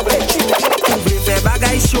a break. Ouvre fait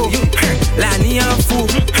bagay show. La ni en fou.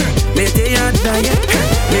 Mettez un daille.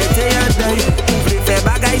 Ouvre fait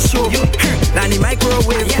bagay show. La ni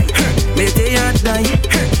microwave. Mettez un daille.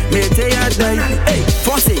 Hey,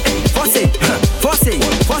 forcez,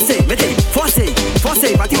 mettez,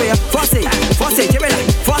 forcez, parti ouais, forcez, tu veux là,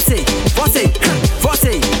 forcez, pas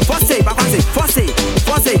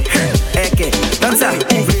forcez, ok, comme ça,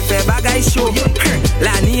 ouvrez fait bagay show,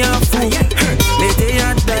 la nuit en fou, mettez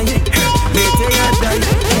un daille, ouvrez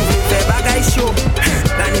fait bagay show,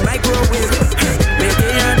 la nuit microwave,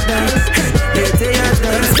 mettez un daille.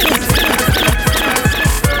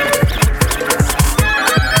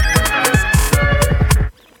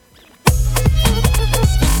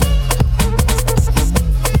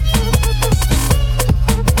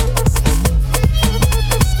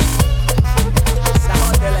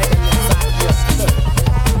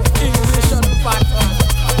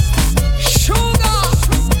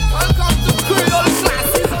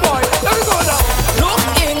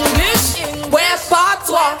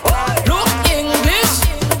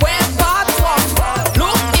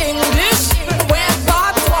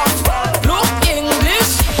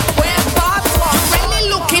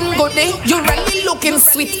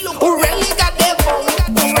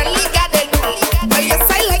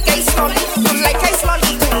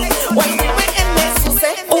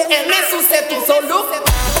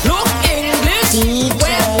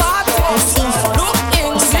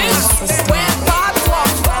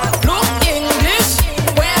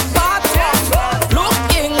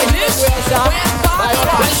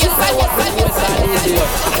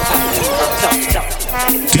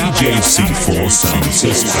 DJ C4 Sound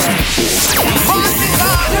System. DJ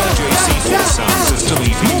C4 Sound System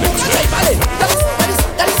Remix.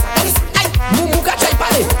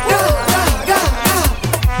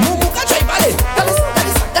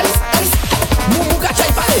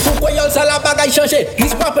 Changer,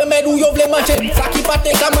 dis pas mais d'où yo vle manger, ça qui pas te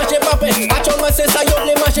ka manger pas actuellement c'est ça yo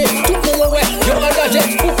vle manger, tout le monde ouais, yo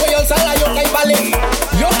engagé, pourquoi yo ça là yo kay parler,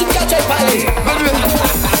 yo tout ka chay parler.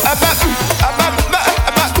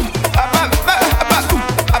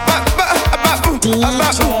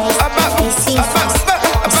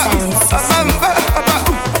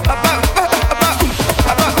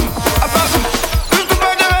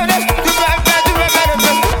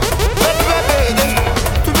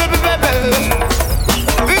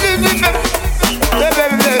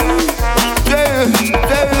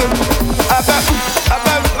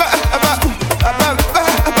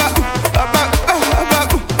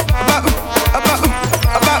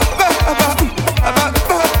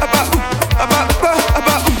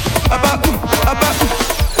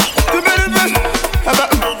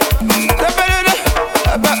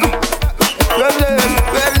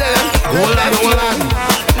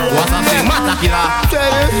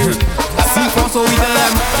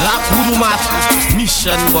 mat.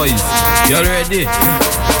 Mission boys, you ready?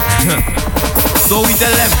 So we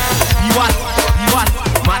tell them, be what?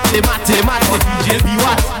 Mate, DJ, be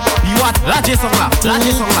what? Laje song la.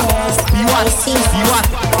 Be what?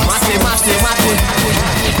 Mate.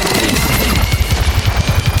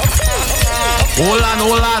 Hold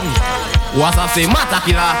on. What's up say mata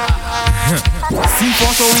killer?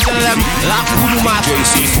 C4 so we tell them, la kudu mat.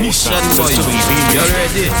 Mission boys, you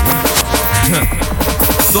ready?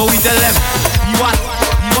 So we tell them, be what?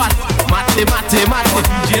 Mate,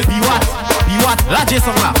 DJ, be what? Laje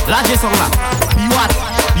song la.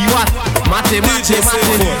 Be what? Mate, DJ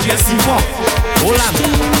C4. Hold on.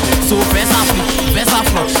 So fais ça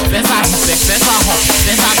flop, fais ça hip, fais ça hop,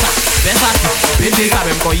 fais ça tap, fais ça tip. Pété ça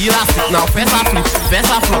même quand il a stick. Now fais ça flip, fais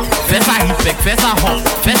ça flop, fais ça hip, fais ça hop,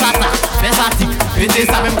 fais ça tap, fais ça tip. Pété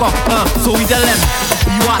ça même quand. So we tell them,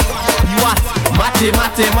 be what? Mate.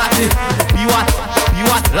 Be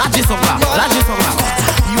what? Laje song la.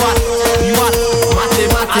 Be what? Mate.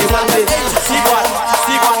 See what?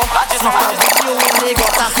 Laje song la.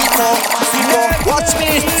 Watch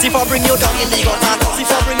me, C4 bring you down in the gutter.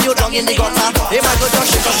 C4 bring you down in the gutter. Hey man, go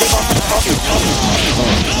just shake up the gutter.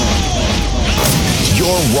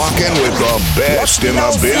 You're rocking with the best in the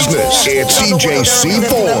business. It's DJ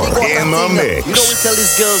C4 in the mix. You know we tell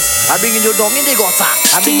these girls, I'm bringing you down in the gutter.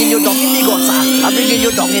 I'm bringing you down in the gutter. I'm bringing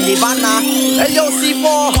you down in the banner. Hey yo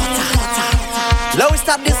C4, let me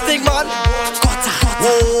start this thing, man.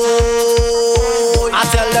 Whoa, I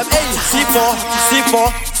tell them, hey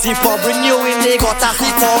C4, bring you in the gutter.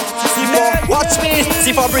 C4, watch me.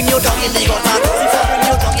 C4 bring you down in the gutter. C4 bring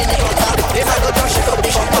you down in the gutter. If I go just shake up the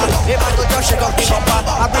bumper,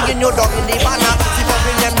 I'm bringing you down in the banner. C4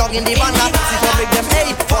 bring them down in the banner. C4 bring them,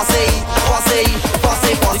 hey, posse.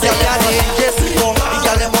 The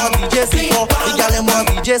girl them want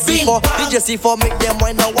DJ C4. DJ C4 make them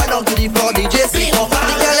wind up to the floor. DJ C4.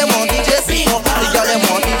 The girl them want DJ C4. DJ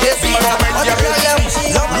C4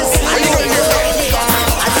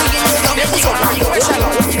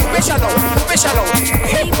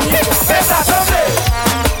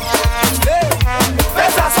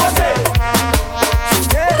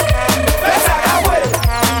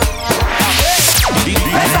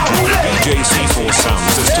 Sound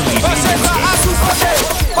System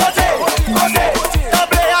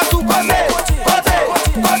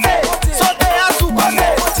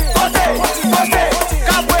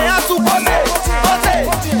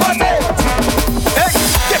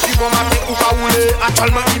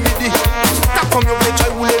Actuellement imidi, t'as comme yo vle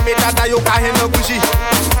choy roule mais dada yo ka hen bougie.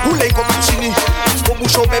 Roule comme chini, au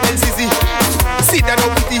bouchon bébé zizi. Si dans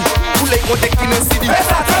nos petits, roule comme des qui ne sidi. Laisse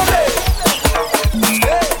ça tomber,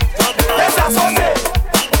 laisse ça sonner,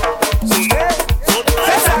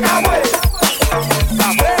 laisse ça camouer,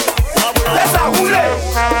 laisse ça rouler,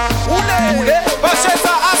 Bacher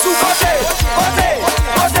ça à sous côté,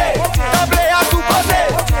 tablé à sous côté,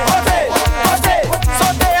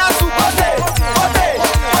 sauter à sous côté.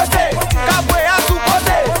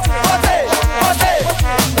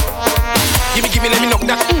 Give me, let me knock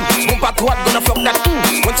that. Bump at what, gonna flop that.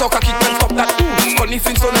 One soccer kick and stop that. Funny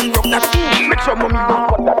things on and rock that. Make sure mommy don't